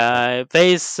 Right. there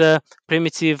is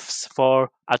primitives for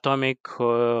atomic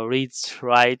reads,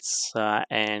 writes,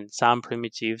 and some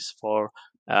primitives for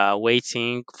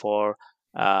waiting for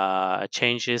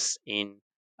changes in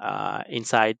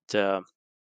inside.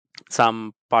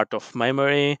 Some part of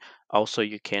memory. Also,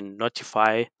 you can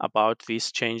notify about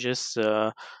these changes.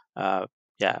 Uh,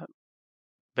 yeah,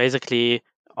 basically,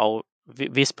 all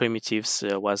these primitives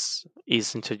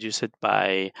is introduced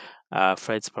by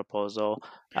Fred's proposal.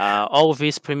 All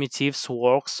these primitives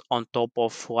works on top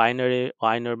of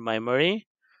linear memory.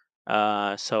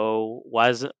 So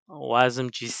Wasm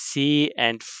GC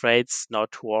and Threads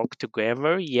not work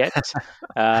together yet.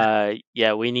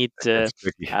 Yeah, we need It's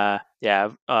tricky.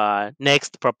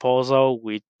 next proposal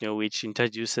which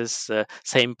introduces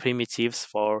same primitives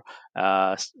for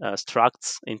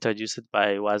structs introduced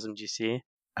by Wasm GC.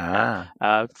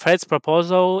 Threads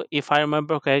proposal, if I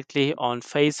remember correctly, on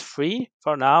phase 3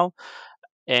 for now,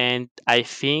 and I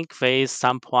think there is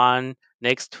someone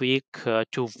next week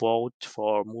to vote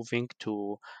for moving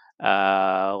to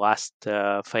last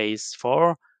phase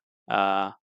 4.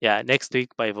 Yeah, next week,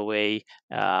 by the way,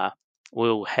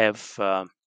 we'll have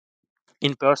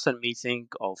in-person meeting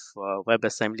of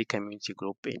WebAssembly community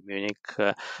group in Munich.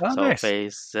 So Nice. there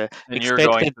is And you're going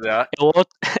expected to that?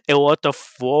 a lot of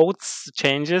votes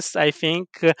changes. I think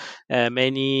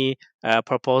many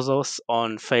proposals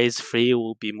on phase 3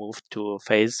 will be moved to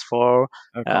phase 4. Oh,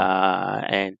 cool.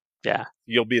 And yeah,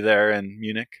 You'll be there in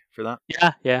Munich for that?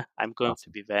 Yeah, I'm going to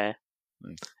be there.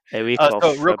 Nice. A week So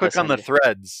of real quick on the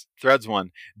WebAssembly. threads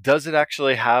one, does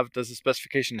the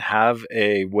specification have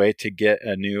a way to get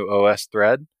a new OS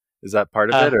thread? Is that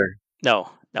part of it, or? No.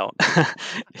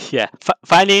 Yeah,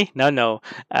 funny. No.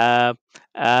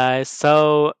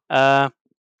 So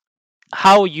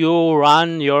how you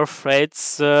run your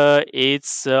threads,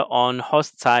 it's on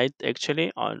host side,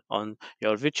 actually on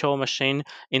your virtual machine.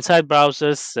 Inside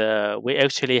browsers, we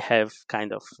actually have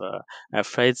kind of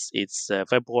threads. It's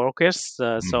web workers,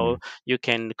 so you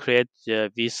can create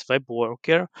this web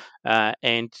worker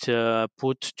and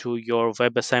put to your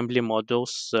WebAssembly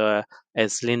modules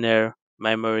as linear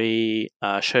memory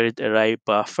shared array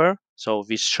buffer. So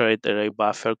this shared array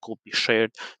buffer could be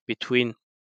shared between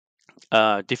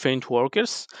different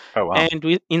workers. Oh, wow.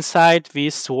 And inside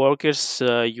these workers,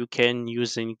 you can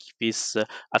using these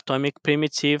atomic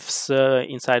primitives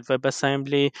inside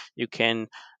WebAssembly. You can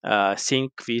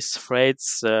sync these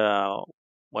threads,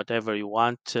 whatever you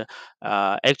want.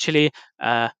 Actually,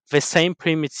 the same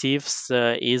primitives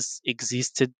is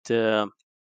existed inside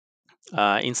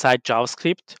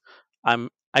JavaScript.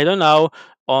 I don't know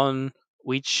on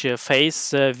which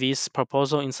phase this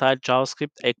proposal inside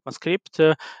JavaScript,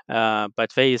 ECMAScript, but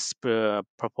there is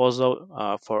proposal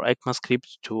for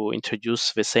ECMAScript to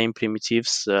introduce the same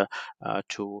primitives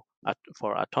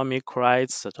for atomic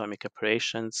writes, atomic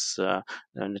operations,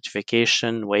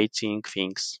 notification, waiting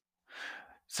things.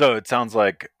 So it sounds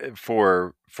like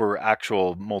for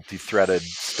actual multi-threaded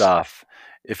stuff,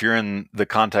 if you're in the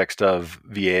context of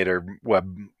V8 or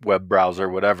web browser,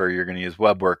 whatever, you're going to use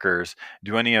web workers.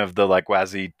 Do any of the like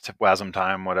Wasm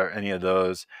time, whatever, any of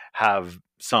those have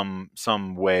some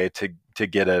way to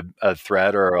get a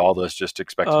thread, or are all those just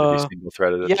expected to be single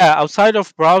threaded? Yeah, outside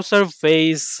of browser, there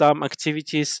is some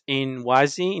activities in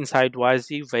WASI. Inside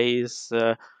WASI, there is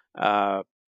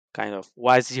kind of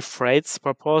WASI threads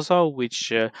proposal,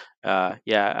 which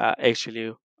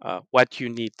actually what you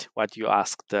need, what you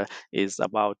asked is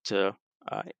about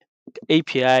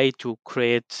API to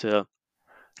create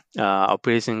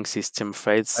operating system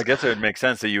threads. I guess it would make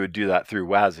sense that you would do that through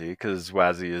WASI, because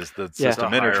WASI is the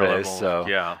system interface. So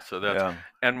that's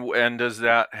and does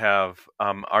that have?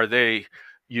 Are they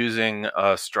using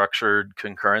a structured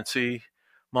concurrency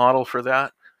model for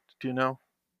that? Do you know?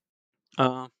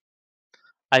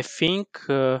 I think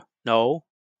No,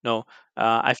 no.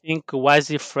 I think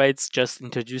WYSI threads just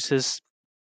introduces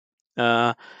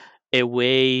a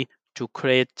way to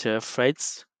create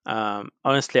threads.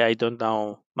 Honestly, I don't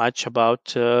know much about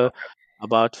that.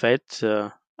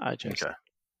 I just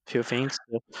few things.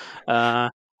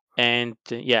 And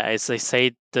yeah, as I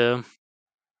said, the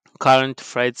current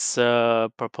threads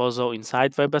proposal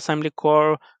inside WebAssembly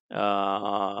core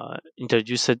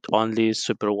introduced only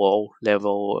super low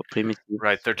level primitives.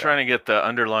 Right. They're trying to get the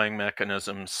underlying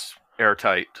mechanisms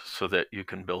airtight so that you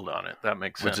can build on it. That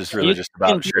makes sense. Which is really just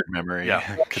about shared memory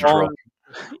control.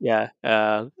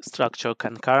 Structural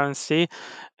concurrency.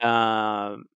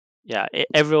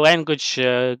 Every language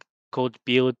could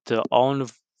build their own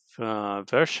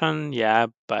version,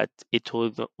 but it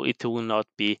will not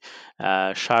be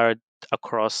shared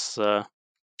across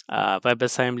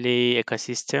WebAssembly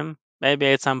ecosystem. Maybe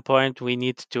at some point we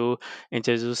need to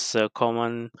introduce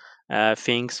common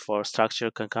things for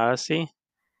structural concurrency.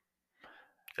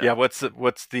 Yeah,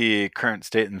 what's the current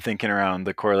state and thinking around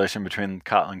the correlation between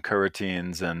Kotlin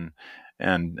coroutines and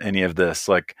any of this?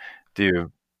 Like, do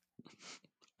you...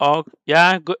 Oh,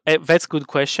 yeah, good. That's good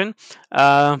question.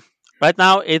 Right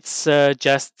now, it's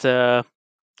just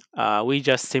we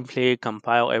just simply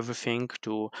compile everything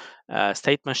to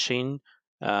state machine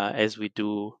as we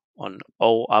do on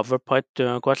all other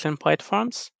Kotlin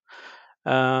platforms.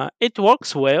 It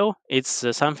works well. It's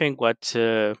something what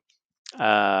uh,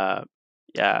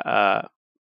 yeah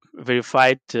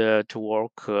verified to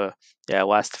work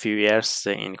last few years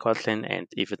in Kotlin and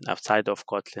even outside of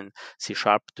Kotlin, C#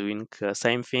 doing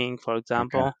same thing, for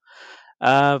example.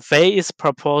 There is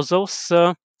proposals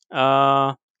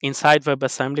inside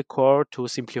WebAssembly core to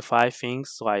simplify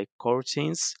things like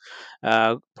coroutines.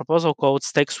 Proposal called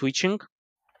stack switching.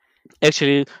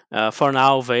 Actually, for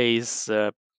now, there is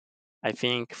I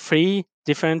think 3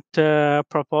 different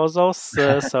proposals.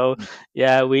 So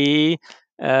yeah, we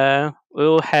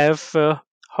will have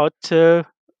hot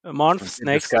months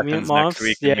next discussions next week months.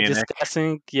 in Yeah, Munich.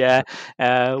 discussing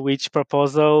which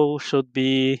proposal should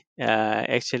be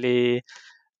actually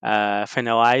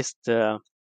finalized.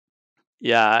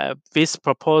 This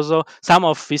proposal, some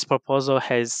of this proposal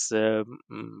has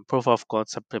proof of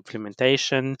concept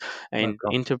implementation in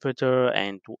interpreter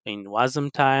and in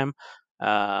Wasm time.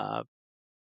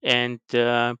 And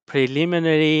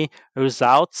preliminary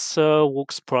results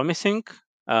looks promising.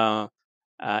 In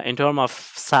terms of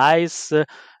size,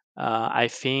 I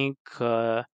think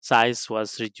size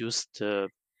was reduced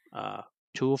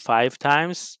 2-5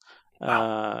 times.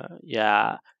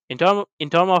 Yeah, in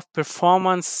term of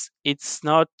performance, it's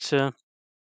not so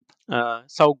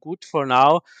good for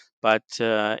now, but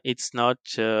it's not.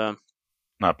 Not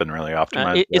been really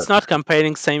optimized. It's not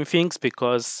comparing same things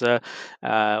because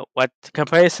what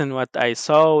comparison what I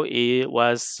saw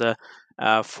was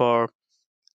for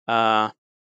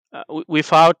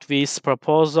without this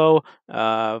proposal,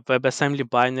 WebAssembly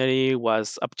binary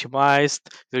was optimized.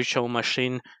 Virtual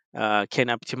machine can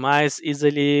optimize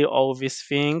easily all these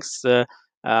things,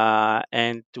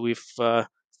 and with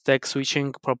stack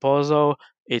switching proposal,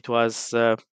 it was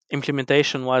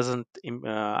implementation wasn't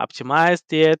optimized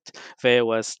yet. There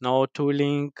was no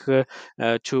tooling to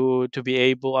be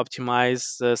able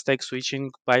optimize stack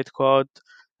switching bytecode.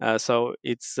 So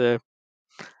it's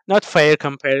not fair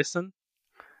comparison.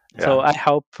 So I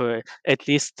hope at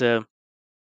least at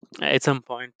some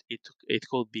point it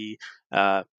could be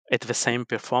at the same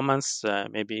performance.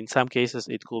 Maybe in some cases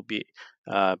it could be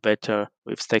better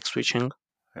with stack switching.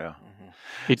 Yeah.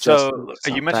 It So just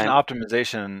you mentioned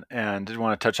optimization, and did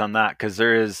want to touch on that because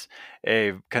there is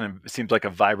a kind of seems like a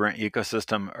vibrant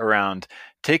ecosystem around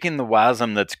taking the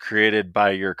WASM that's created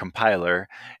by your compiler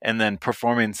and then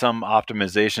performing some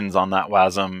optimizations on that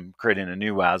WASM, creating a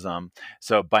new WASM.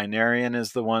 So Binarian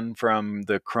is the one from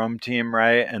the Chrome team,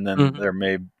 right? And then there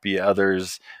may be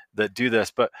others that do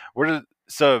this, but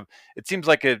so it seems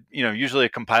like usually a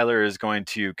compiler is going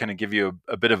to kind of give you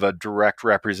a bit of a direct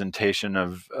representation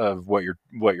of what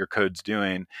your code's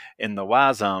doing in the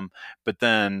WASM, but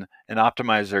then an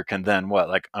optimizer can then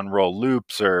unroll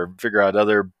loops or figure out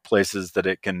other places that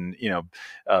it can,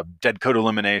 dead code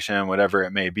elimination, whatever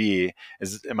it may be.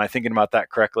 Am I thinking about that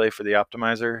correctly for the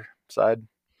optimizer side?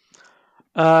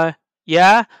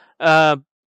 Yeah.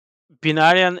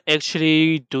 Binarian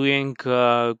actually doing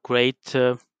great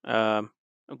things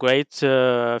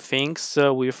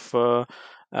with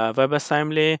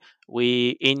WebAssembly.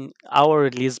 We in our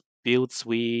release builds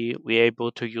we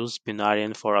able to use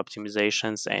Binarian for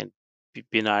optimizations, and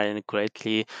Binarian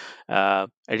greatly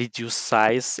reduce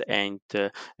size and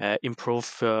improve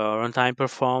runtime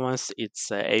performance.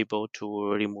 It's able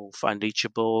to remove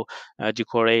unreachable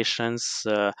decorations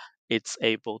it's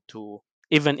able to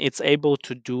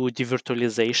do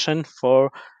devirtualization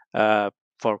for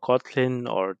Kotlin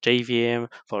or JVM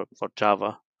for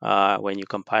Java when you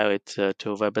compile it to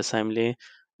WebAssembly.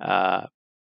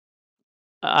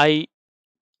 I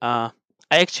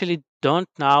actually don't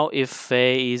know if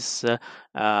there is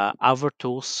other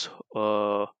tools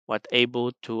what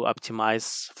able to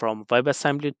optimize from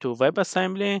WebAssembly to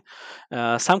WebAssembly.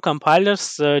 Some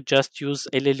compilers just use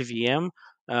LLVM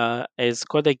as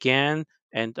code again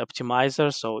and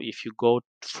optimizer. So if you go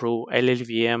through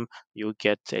LLVM, you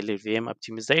get LLVM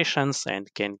optimizations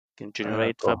and can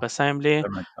generate Cool. WebAssembly.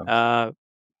 That makes sense.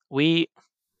 We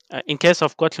In case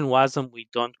of Kotlin Wasm, we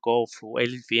don't go through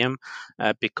LLVM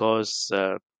because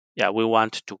we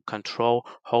want to control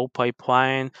whole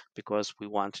pipeline because we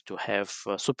want to have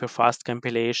super fast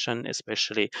compilation,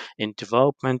 especially in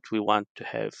development. We want to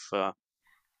have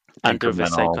under the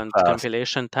second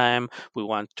compilation time. We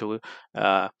want to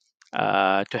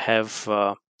have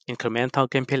incremental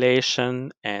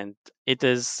compilation, and it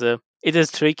is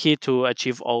tricky to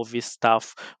achieve all this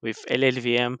stuff with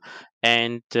LLVM.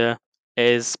 And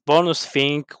as bonus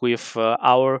thing with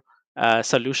our current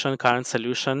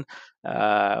solution,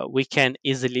 we can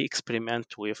easily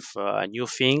experiment with new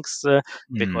things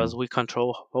because we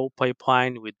control whole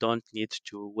pipeline. We don't need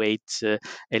to wait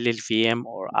LLVM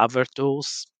or other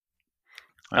tools.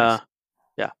 Nice.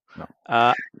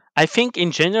 I think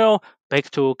in general, back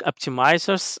to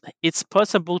optimizers, it's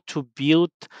possible to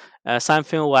build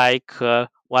something like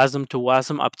Wasm to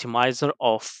Wasm optimizer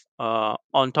of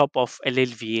on top of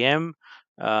LLVM,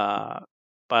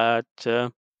 but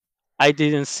I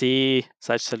didn't see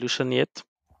such solution yet.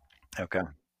 Okay.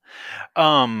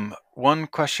 One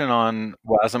question on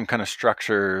Wasm kind of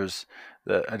structures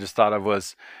that I just thought of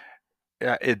was,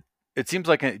 it seems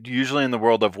like usually in the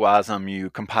world of Wasm, you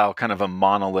compile kind of a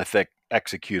monolithic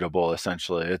executable.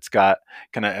 Essentially, it's got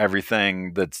kind of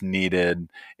everything that's needed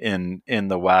in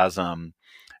the Wasm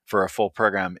for a full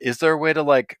program. Is there a way to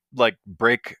like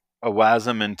break a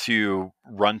Wasm into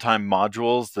runtime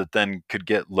modules that then could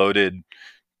get loaded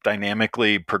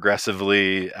dynamically,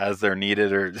 progressively as they're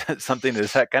needed, or something?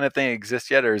 Does that kind of thing exist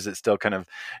yet, or is it still kind of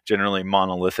generally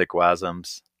monolithic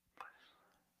Wasms?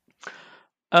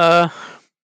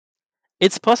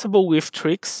 It's possible with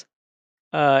tricks.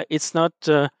 It's not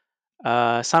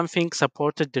something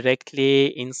supported directly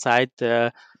inside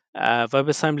the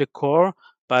WebAssembly core,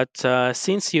 but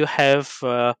since you have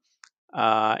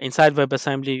inside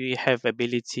WebAssembly, we have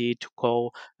ability to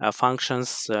call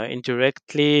functions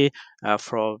indirectly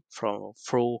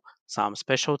through some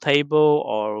special table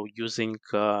or using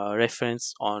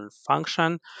reference on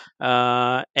function,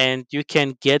 and you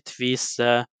can get this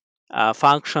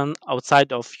function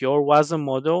outside of your Wasm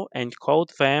model and code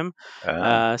them.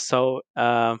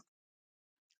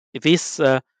 This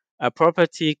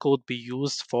property could be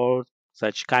used for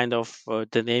such kind of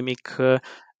dynamic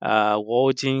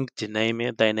loading,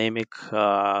 dynamic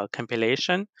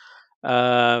compilation.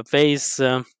 There is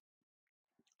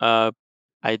I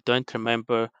don't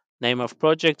remember name of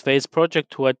project. There is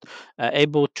project what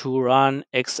able to run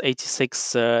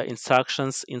x86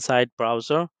 instructions inside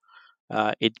browser.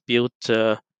 It built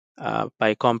by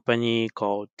a company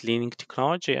called Leaning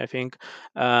Technology, I think.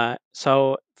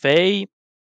 So they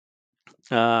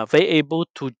able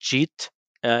to JIT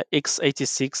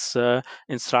x86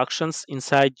 instructions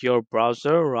inside your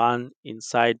browser run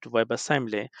inside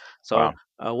WebAssembly. So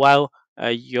while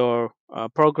your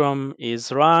program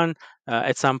is run,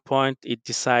 at some point it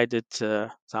decided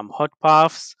some hot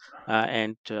paths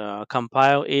and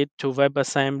compile it to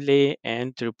WebAssembly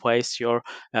and replace your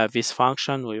this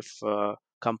function with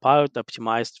compiled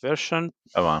optimized version.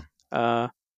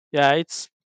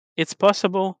 It's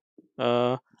possible.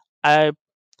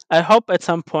 I hope at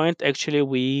some point actually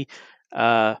we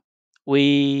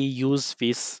use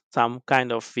some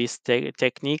kind of these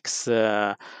techniques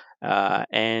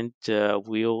and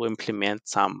we'll implement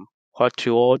some hot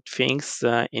reward things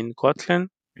in Kotlin.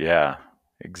 Yeah,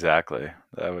 exactly.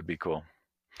 That would be cool.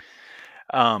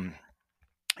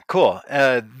 Cool.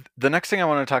 The next thing I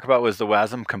want to talk about was the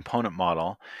Wasm component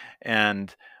model,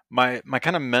 and my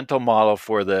kind of mental model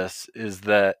for this is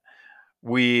that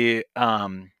we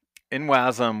in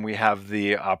Wasm we have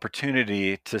the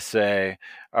opportunity to say,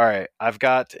 all right, I've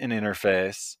got an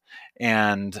interface,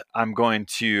 and I'm going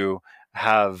to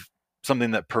have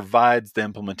something that provides the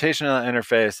implementation of that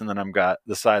interface, and then I've got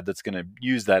the side that's going to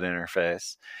use that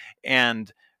interface.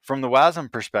 And from the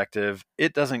Wasm perspective,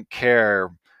 it doesn't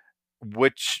care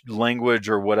which language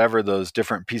or whatever those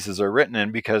different pieces are written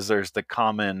in, because there's the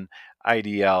common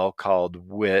IDL called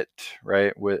WIT,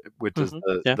 right? Which is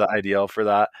the IDL for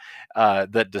that,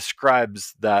 that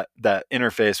describes that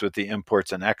interface with the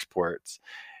imports and exports.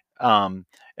 And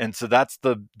so that's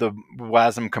the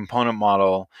WASM component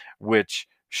model, which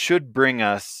should bring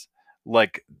us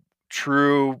like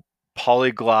true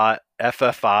polyglot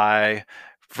FFI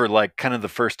for like kind of the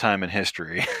first time in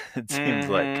history. It seems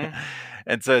like.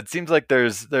 And so it seems like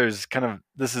there's kind of,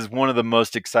 this is one of the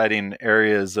most exciting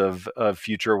areas of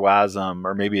future WASM,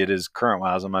 or maybe it is current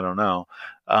WASM, I don't know,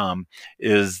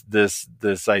 is this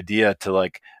idea to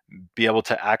like be able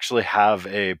to actually have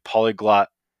a polyglot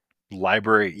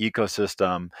library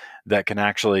ecosystem that can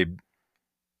actually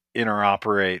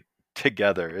interoperate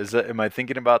together. Am I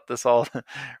thinking about this all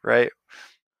right?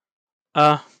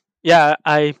 Yeah,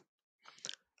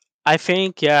 I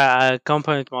think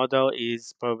component model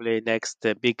is probably next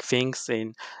big things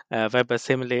in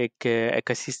WebAssembly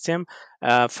ecosystem.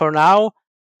 For now,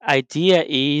 idea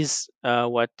is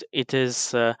what it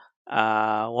is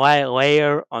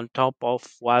layer on top of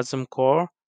Wasm core.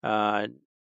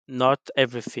 Not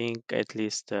everything, at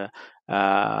least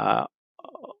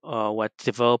what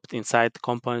developed inside the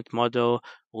component model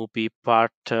will be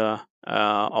part of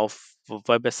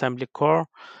WebAssembly core.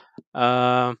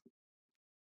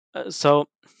 So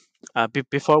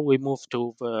before we move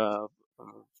to the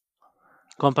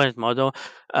component model,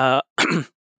 how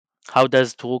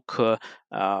does it look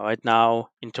right now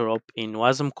interop in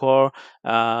Wasm core?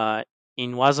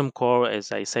 In Wasm core,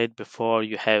 as I said before,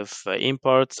 you have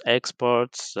imports,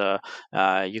 exports.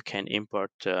 You can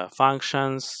import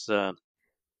functions,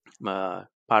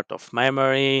 part of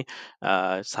memory,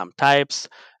 some types,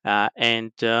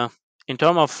 and in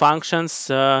terms of functions,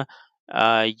 you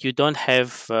don't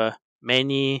have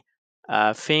many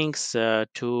things uh,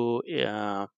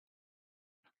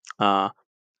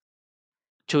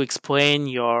 to explain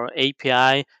your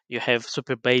API. You have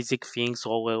super basic things,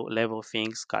 low level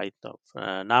things, kind of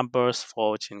numbers,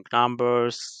 floating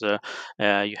numbers.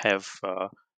 You have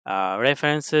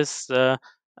references,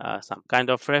 some kind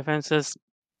of references,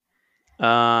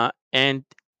 and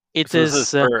it So is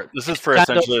this is it's for kind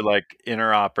of essentially like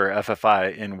interop or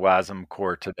FFI in WASM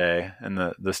core today, and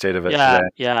the state of it yeah today.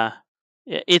 yeah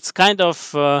it's kind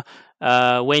of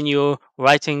when you're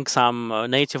writing some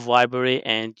native library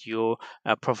and you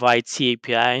provide C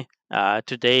API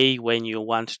today, when you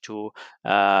want to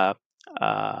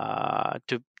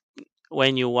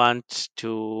when you want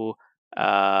to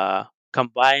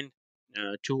combine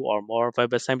two or more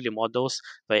WebAssembly models,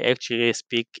 they actually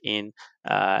speak in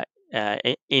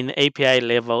in API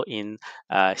level, in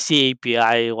C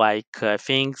API like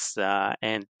things,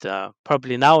 and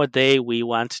probably nowadays we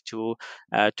want to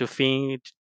think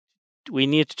we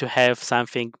need to have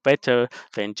something better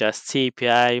than just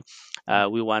CAPI.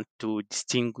 We want to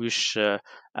distinguish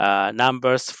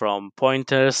numbers from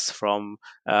pointers, from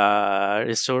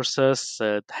resources,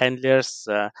 handlers.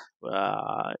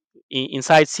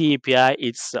 Inside CAPI,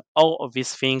 it's all of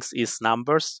these things is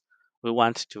numbers. We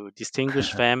want to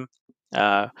distinguish them.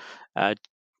 Uh, uh,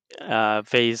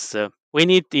 we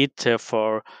need it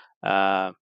for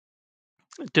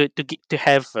to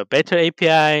have a better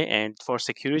API and for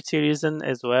security reason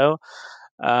as well.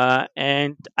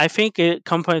 And I think a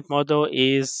component model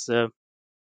is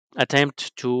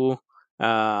attempt to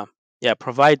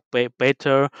provide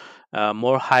better,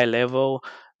 more high level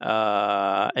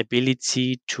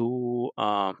ability to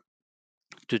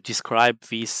describe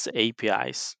these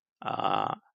APIs.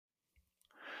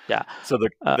 Yeah. So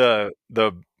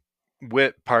the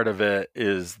WIT part of it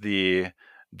is the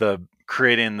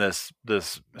creating this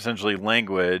essentially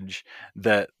language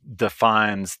that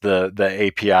defines the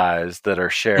APIs that are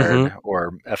shared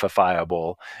or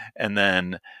FFIable, and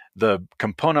then the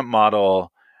component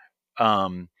model.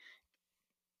 So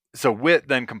WIT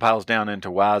then compiles down into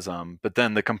WASM, but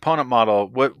then the component model,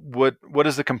 what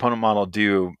does the component model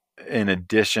do in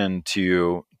addition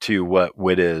to what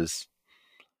WIT is?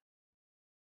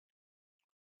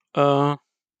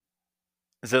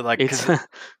 Is it like, because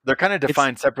they're kind of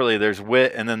defined separately? There's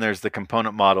WIT and then there's the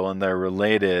component model, and they're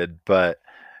related, but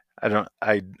I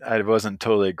wasn't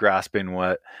totally grasping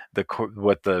what's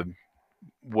the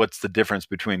difference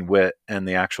between WIT and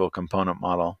the actual component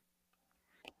model.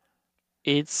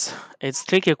 It's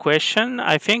tricky question.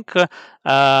 I think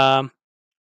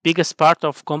biggest part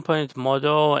of component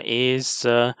model is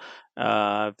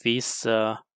this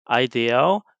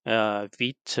IDL,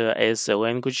 with as a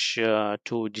language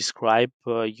to describe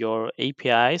your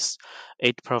APIs.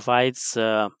 It provides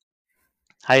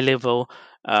high level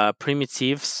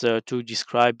primitives to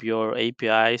describe your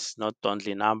APIs, not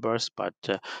only numbers, but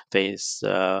there's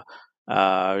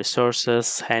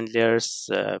resources, handlers,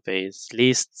 there's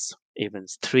lists, even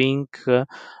string.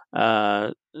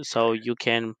 So you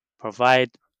can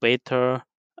provide better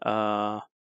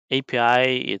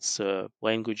API. It's a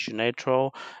language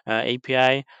neutral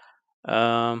API.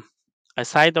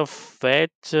 Aside of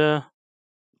that,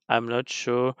 I'm not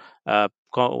sure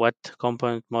what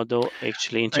component model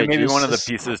actually Maybe one of the introduces.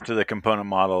 pieces to the component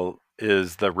model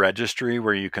is the registry,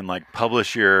 where you can like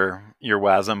publish your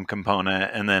Wasm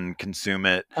component and then consume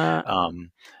it. I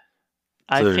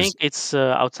think it's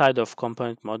outside of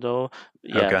component model.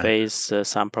 Yeah, okay. there is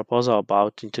some proposal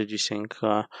about introducing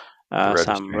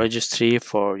some registry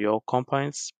for your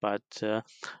components, but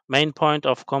main point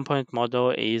of component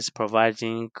model is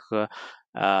providing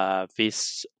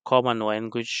this common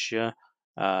language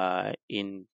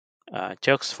in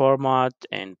text format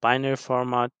and binary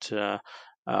format.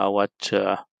 What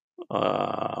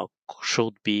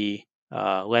should be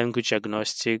language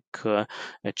agnostic?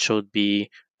 It should be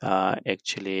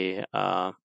actually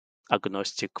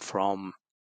agnostic from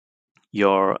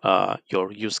your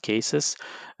use cases,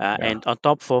 and on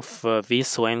top of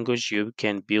this language you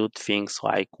can build things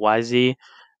like WASI.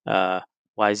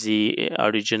 WASI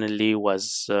originally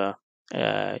was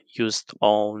used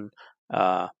on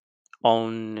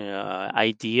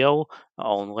ideal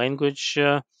on language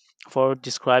for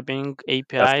describing APIs.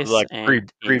 That's like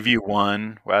and preview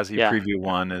one. WASI preview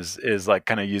one is like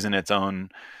kind of using its own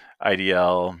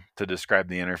IDL to describe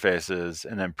the interfaces,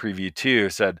 and then preview two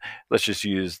said, let's just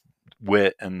use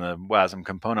WIT and the WASM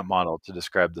component model to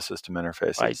describe the system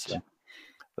interfaces. Right. So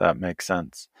that makes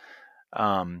sense.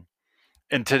 And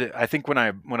I think when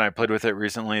I played with it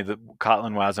recently, the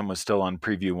Kotlin Wasm was still on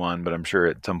preview one, but I'm sure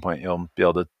at some point you'll be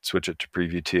able to switch it to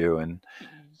preview two. And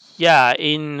yeah,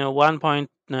 in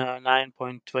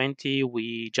 1.9.20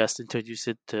 we just introduced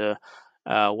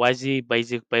WASI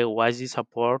basic WASI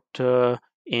support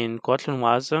in Kotlin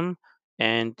Wasm,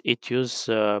 and it uses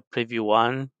preview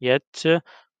one yet.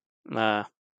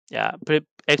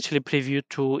 Actually preview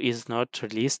 2 is not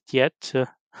released yet.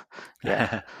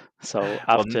 Yeah. So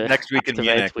after next week in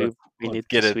Munich, we need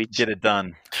get to it switch. get it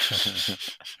done.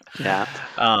 Yeah.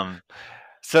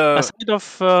 So aside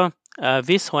of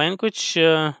this language,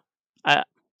 I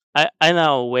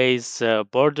know ways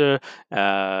border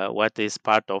what is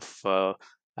part of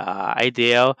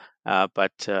IDL,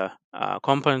 but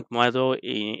component model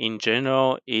in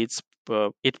general, it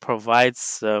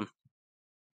provides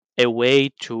a way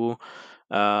to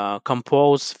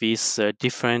compose these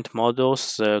different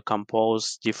models,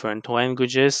 compose different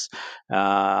languages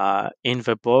in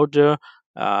the border.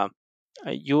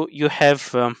 You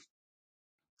have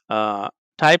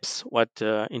types what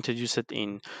introduced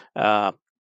uh,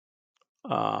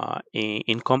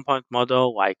 in component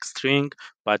model like string,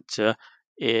 but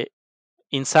i-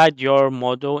 inside your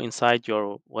model, inside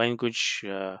your language,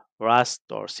 Rust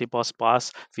or C++,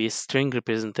 this string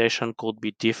representation could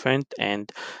be different,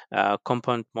 and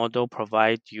component model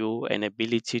provide you an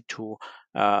ability to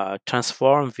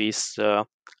transform this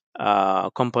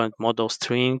component model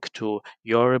string to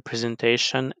your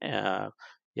representation,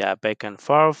 back and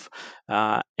forth.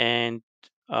 And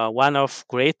one of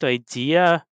great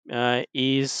idea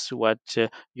is what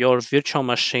your virtual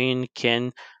machine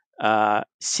can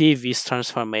see these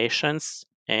transformations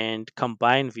and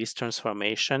combine this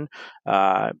transformation.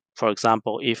 For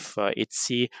example, if it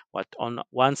see what on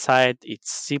one side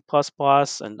it's C++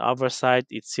 and other side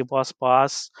it's C++,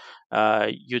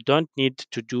 you don't need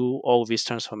to do all this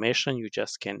transformation. You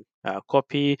just can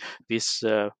copy this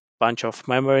bunch of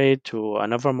memory to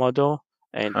another model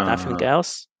and nothing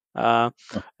else. Or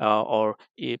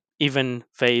even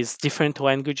there is different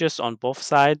languages on both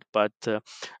sides, but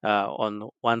on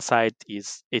one side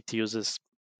is it uses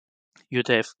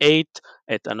UTF-8,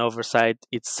 at another side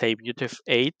it's same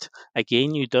UTF-8.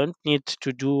 Again, you don't need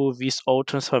to do this old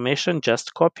transformation,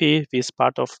 just copy this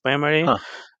part of memory.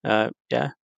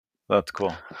 That's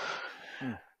cool.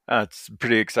 It's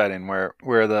pretty exciting where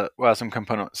the Wasm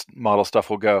component model stuff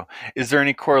will go. Is there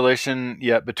any correlation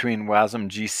yet between Wasm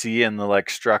GC and the like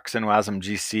structs in Wasm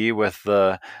GC with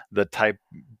the type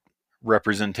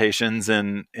representations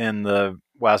in the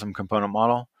Wasm component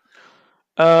model?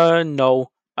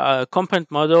 No.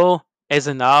 Component model as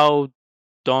of now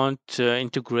don't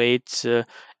integrate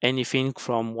anything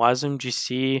from Wasm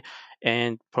GC,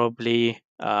 and probably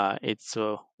it's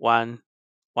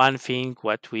one thing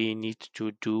what we need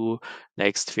to do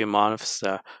next few months,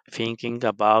 thinking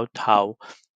about how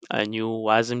a new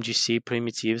Wasm GC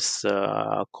primitives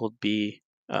could be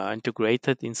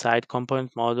integrated inside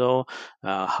component model,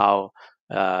 how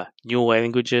new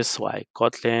languages like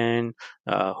Kotlin,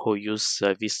 who use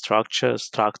these structure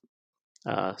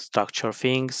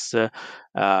things,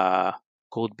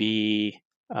 could be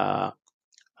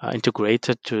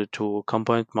integrated to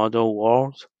component model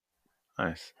world.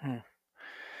 Nice.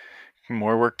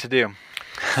 More work to do.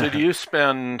 So do you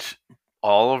spend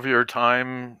all of your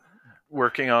time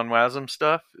working on Wasm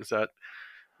stuff? Is that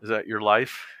your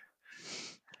life?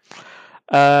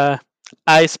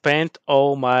 I spent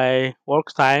all my work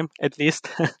time, at least,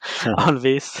 on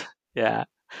this. Yeah.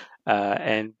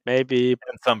 And maybe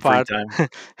and some free time.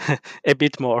 a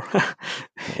bit more.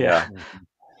 Yeah.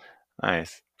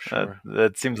 Nice. Sure.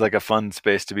 That seems like a fun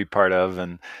space to be part of,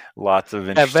 and lots of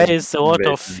There interesting is a lot of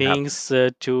innovation things to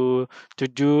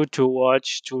do, to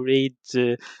watch, to read,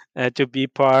 to be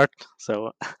part.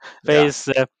 So there is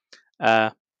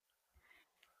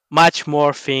much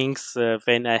more things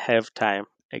when I have time,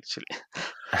 actually.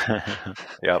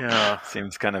 Yep. Yeah.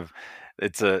 Seems kind of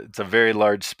it's a very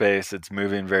large space. It's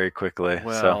moving very quickly.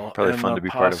 Well, so probably and fun the to be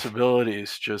part of.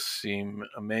 possibilities just seem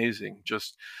amazing.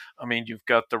 You've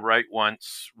got the write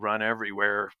once, run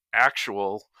everywhere,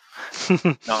 actual,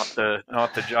 not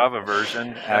the Java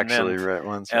version, Actually, right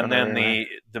once, and then everywhere.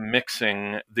 the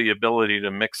mixing, the ability to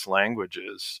mix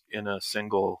languages in a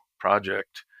single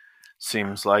project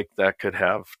seems like that could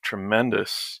have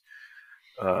tremendous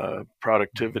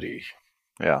productivity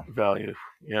value.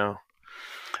 Yeah.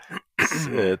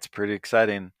 It's pretty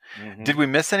exciting. Did we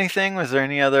miss anything? Was there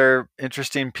any other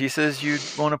interesting pieces you'd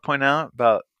want to point out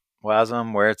about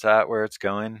Wasm, where it's at, where it's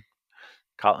going?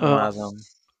 Kotlin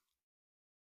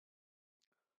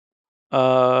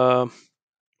Wasm?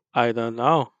 I don't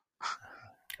know.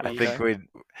 I think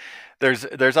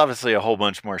there's obviously a whole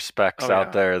bunch more specs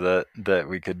out there that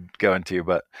we could go into,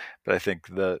 but I think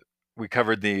we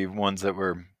covered the ones that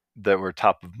were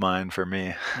top of mind for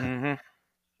me.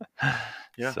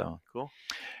 Yeah. So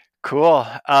cool.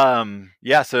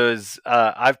 Yeah, so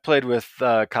I've played with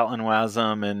Kotlin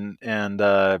Wasm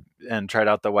and tried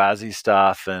out the WASI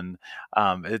stuff, and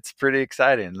it's pretty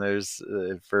exciting. There's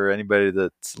for anybody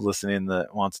that's listening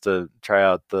that wants to try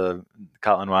out the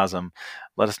Kotlin Wasm,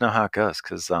 let us know how it goes,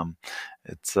 because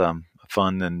it's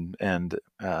fun, and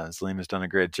Zalim has done a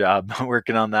great job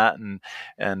working on that,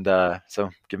 and so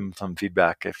give him some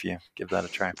feedback if you give that a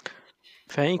try.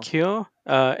 Thank you.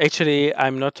 Actually,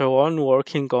 I'm not alone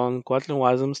working on Kotlin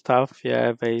Wasm stuff.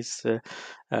 Yeah, there's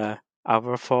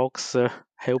other folks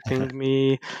helping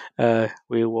me.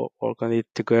 We work on it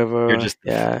together. You're just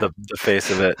the face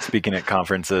of it, speaking at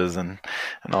conferences and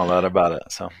all that about it.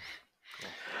 So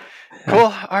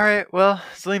cool. All right. Well,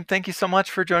 Zalim, thank you so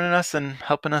much for joining us and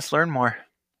helping us learn more.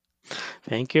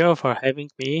 Thank you for having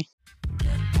me.